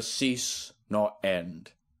never cease nor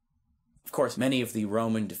end." Of course, many of the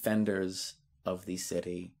Roman defenders of the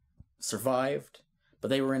city survived, but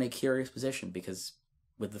they were in a curious position because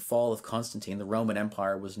with the fall of Constantine, the Roman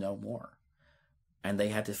Empire was no more. And they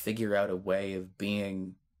had to figure out a way of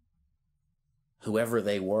being whoever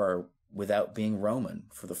they were without being Roman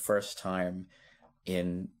for the first time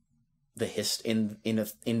in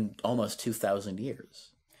in almost 2,000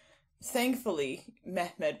 years. Thankfully,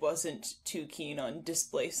 Mehmed wasn't too keen on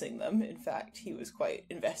displacing them. In fact, he was quite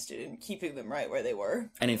invested in keeping them right where they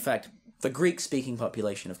were. And in fact, the Greek-speaking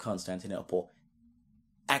population of Constantinople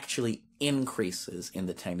actually increases in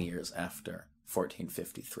the 10 years after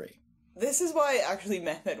 1453. This is why, actually,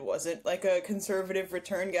 Mehmed wasn't, a conservative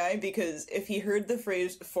return guy, because if he heard the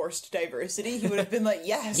phrase forced diversity, he would have been like,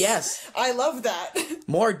 yes! Yes! I love that!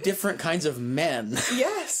 More different kinds of men.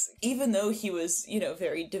 Yes! Even though he was,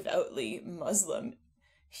 very devoutly Muslim,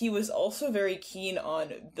 he was also very keen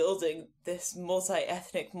on building this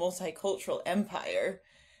multi-ethnic, multicultural empire,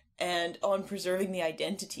 and on preserving the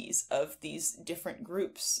identities of these different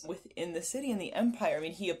groups within the city and the empire. I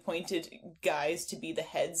mean, he appointed guys to be the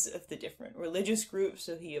heads of the different religious groups,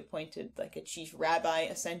 so he appointed, a chief rabbi,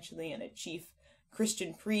 essentially, and a chief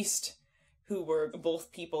Christian priest, who were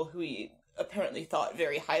both people who he apparently thought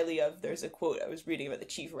very highly of. There's a quote I was reading about the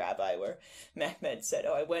chief rabbi where Mehmed said,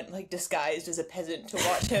 I went disguised as a peasant to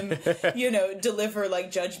watch him, deliver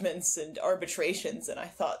judgments and arbitrations, and I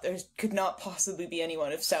thought there could not possibly be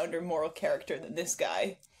anyone of sounder moral character than this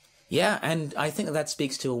guy. Yeah, and I think that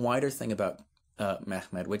speaks to a wider thing about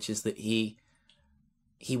Mehmed, which is that he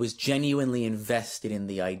was genuinely invested in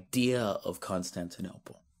the idea of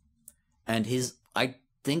Constantinople. And I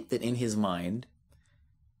think that in his mind,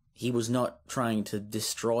 he was not trying to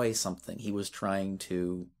destroy something. He was trying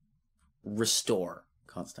to restore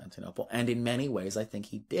Constantinople. And in many ways, I think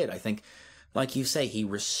he did. I think, like you say, he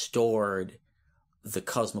restored the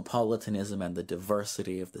cosmopolitanism and the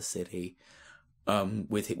diversity of the city.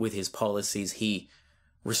 With his policies, he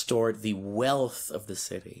restored the wealth of the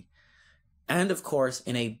city. And of course,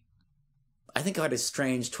 I think quite a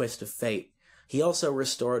strange twist of fate, he also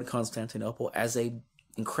restored Constantinople as a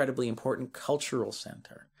incredibly important cultural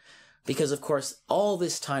center. Because, of course, all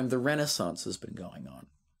this time, the Renaissance has been going on,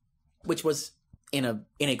 which was, in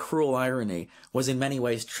a cruel irony, was in many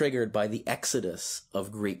ways triggered by the exodus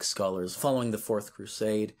of Greek scholars following the Fourth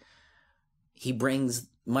Crusade. He brings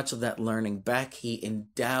much of that learning back. He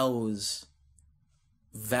endows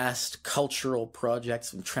vast cultural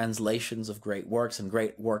projects and translations of great works and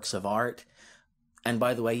great works of art. And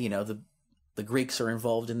by the way, the Greeks are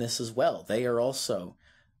involved in this as well. They are also,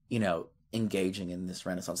 engaging in this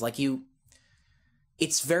Renaissance.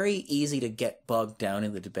 It's very easy to get bogged down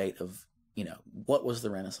in the debate of, what was the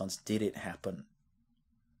Renaissance? Did it happen?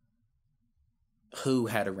 Who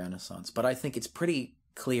had a Renaissance? But I think it's pretty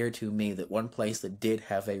clear to me that one place that did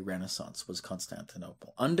have a Renaissance was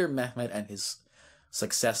Constantinople. Under Mehmed and his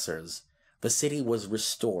successors, the city was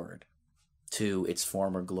restored to its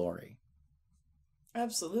former glory.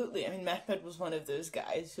 Absolutely. I mean, Mehmed was one of those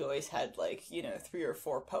guys who always had, 3 or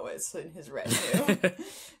 4 poets in his retinue.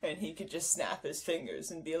 And he could just snap his fingers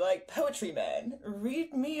and be like, "Poetry man,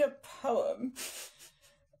 read me a poem."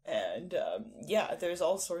 And, there's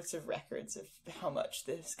all sorts of records of how much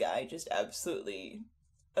this guy just absolutely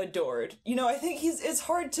adored. I think it's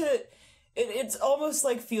hard to... It's almost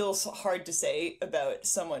feels hard to say about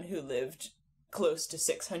someone who lived close to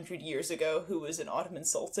 600 years ago who was an Ottoman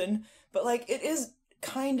sultan. But, it is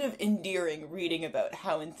kind of endearing reading about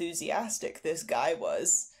how enthusiastic this guy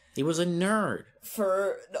was. He was a nerd.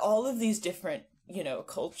 For all of these different,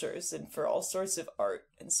 cultures and for all sorts of art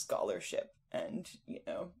and scholarship and,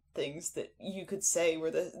 things that you could say were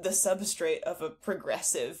the substrate of a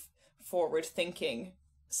progressive, forward-thinking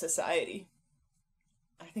society.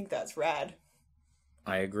 I think that's rad.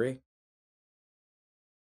 I agree.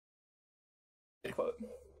 Quote.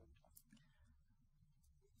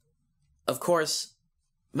 Of course,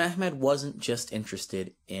 Mehmed wasn't just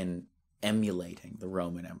interested in emulating the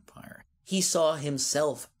Roman Empire. He saw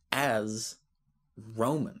himself as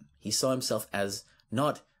Roman. He saw himself as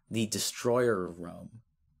not the destroyer of Rome,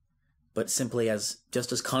 but simply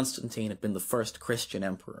just as Constantine had been the first Christian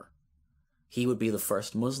emperor, he would be the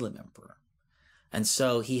first Muslim emperor. And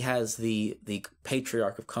so he has the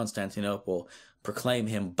Patriarch of Constantinople proclaim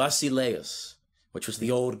him Basileus, which was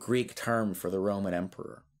the old Greek term for the Roman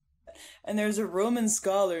emperor. And there's a Roman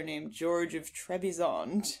scholar named George of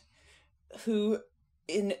Trebizond who,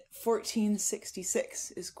 in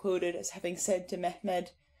 1466, is quoted as having said to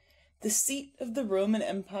Mehmed, "The seat of the Roman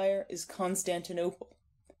Empire is Constantinople.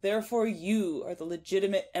 Therefore you are the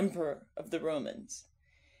legitimate emperor of the Romans.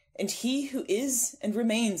 And he who is and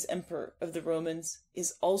remains emperor of the Romans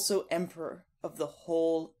is also emperor of the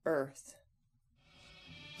whole earth."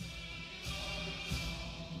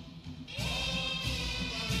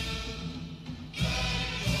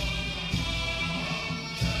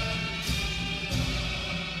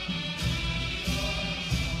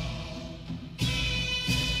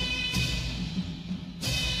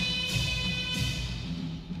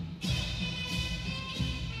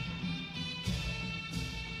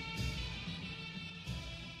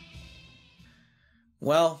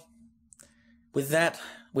 Well, with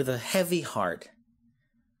a heavy heart,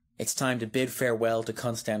 it's time to bid farewell to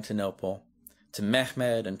Constantinople, to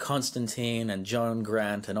Mehmed and Constantine and John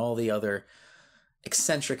Grant and all the other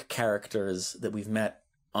eccentric characters that we've met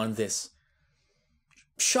on this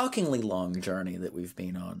shockingly long journey that we've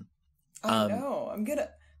been on. I know. I'm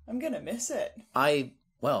gonna miss it.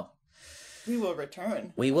 We will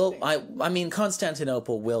return. We will. I mean,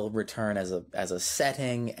 Constantinople will return as a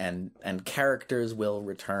setting, and characters will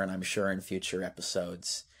return, I'm sure, in future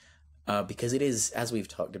episodes, because it is, as we've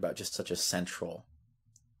talked about, just such a central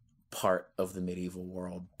part of the medieval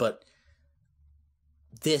world. But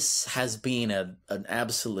this has been an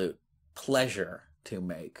absolute pleasure to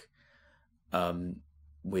make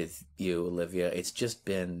with you, Olivia. It's just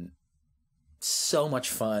been so much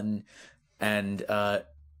fun, and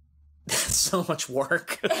so much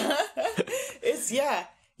work.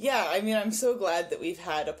 Yeah, I mean, I'm so glad that we've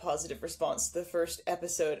had a positive response to the first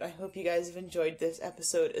episode. I hope you guys have enjoyed this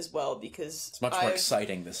episode as well, because it's much more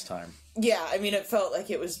exciting this time. Yeah, I mean, it felt like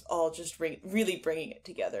it was all just really bringing it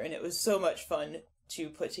together, and it was so much fun to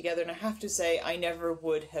put together. And I have to say, I never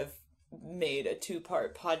would have made a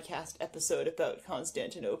 2-part podcast episode about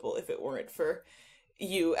Constantinople if it weren't for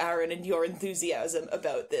you, Aran, and your enthusiasm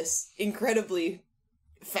about this incredibly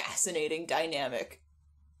fascinating, dynamic,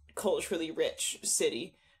 culturally rich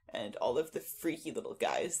city. And all of the freaky little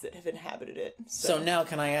guys that have inhabited it. So now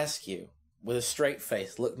can I ask you, with a straight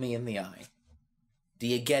face, look me in the eye. Do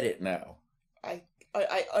you get it now? I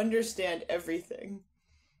understand everything.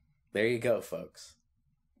 There you go, folks.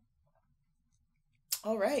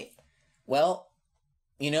 All right. Well,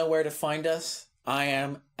 you know where to find us. I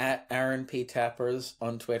am at Aran P. Tappers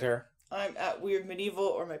on Twitter. I'm at Weird Medieval,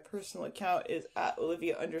 or my personal account is at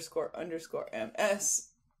Olivia__MS.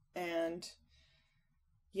 And...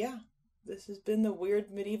 yeah, this has been the Weird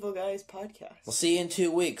Medieval Guys podcast. We'll see you in 2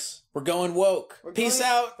 weeks. We're going woke. Peace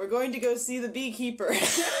out. We're going to go see the beekeeper.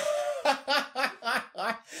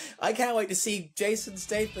 I can't wait to see Jason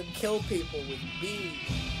Statham kill people with bees.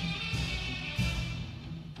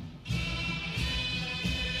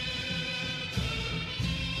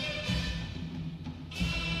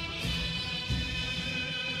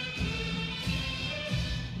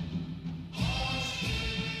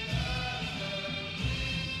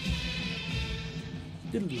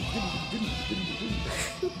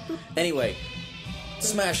 Anyway,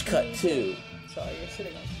 smash cut 2. Sorry, you're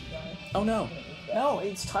sitting on some guy. Oh no. No,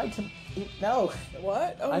 it's tied to... No.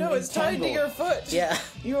 What? Oh I'm no, it's tied to entangled. your foot. Yeah.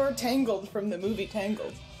 You're Tangled from the movie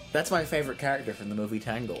Tangled. That's my favorite character from the movie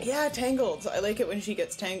Tangled. Yeah, Tangled. I like it when she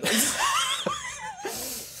gets tangled.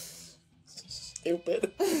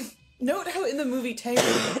 Stupid. Note how in the movie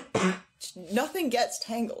Tangled, nothing gets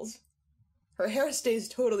tangled. Her hair stays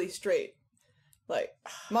totally straight. Like,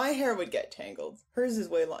 my hair would get tangled. Hers is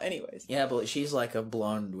way long. Anyways. Yeah, but she's like a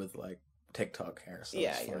blonde with like TikTok hair. So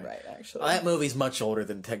yeah, you're right, actually. That movie's much older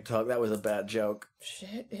than TikTok. That was a bad joke.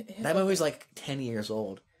 Shit. That movie's like 10 years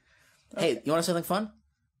old. Okay. Hey, you want to say something fun?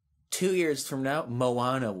 2 years from now,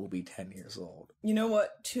 Moana will be 10 years old. You know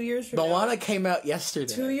what? 2 years from now... Moana came out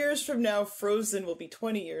yesterday. 2 years from now, Frozen will be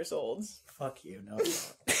 20 years old. Fuck you, no.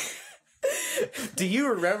 Do you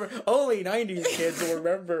remember? Only 90s kids will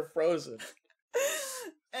remember Frozen.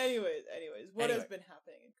 Anyways, what has been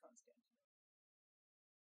happening?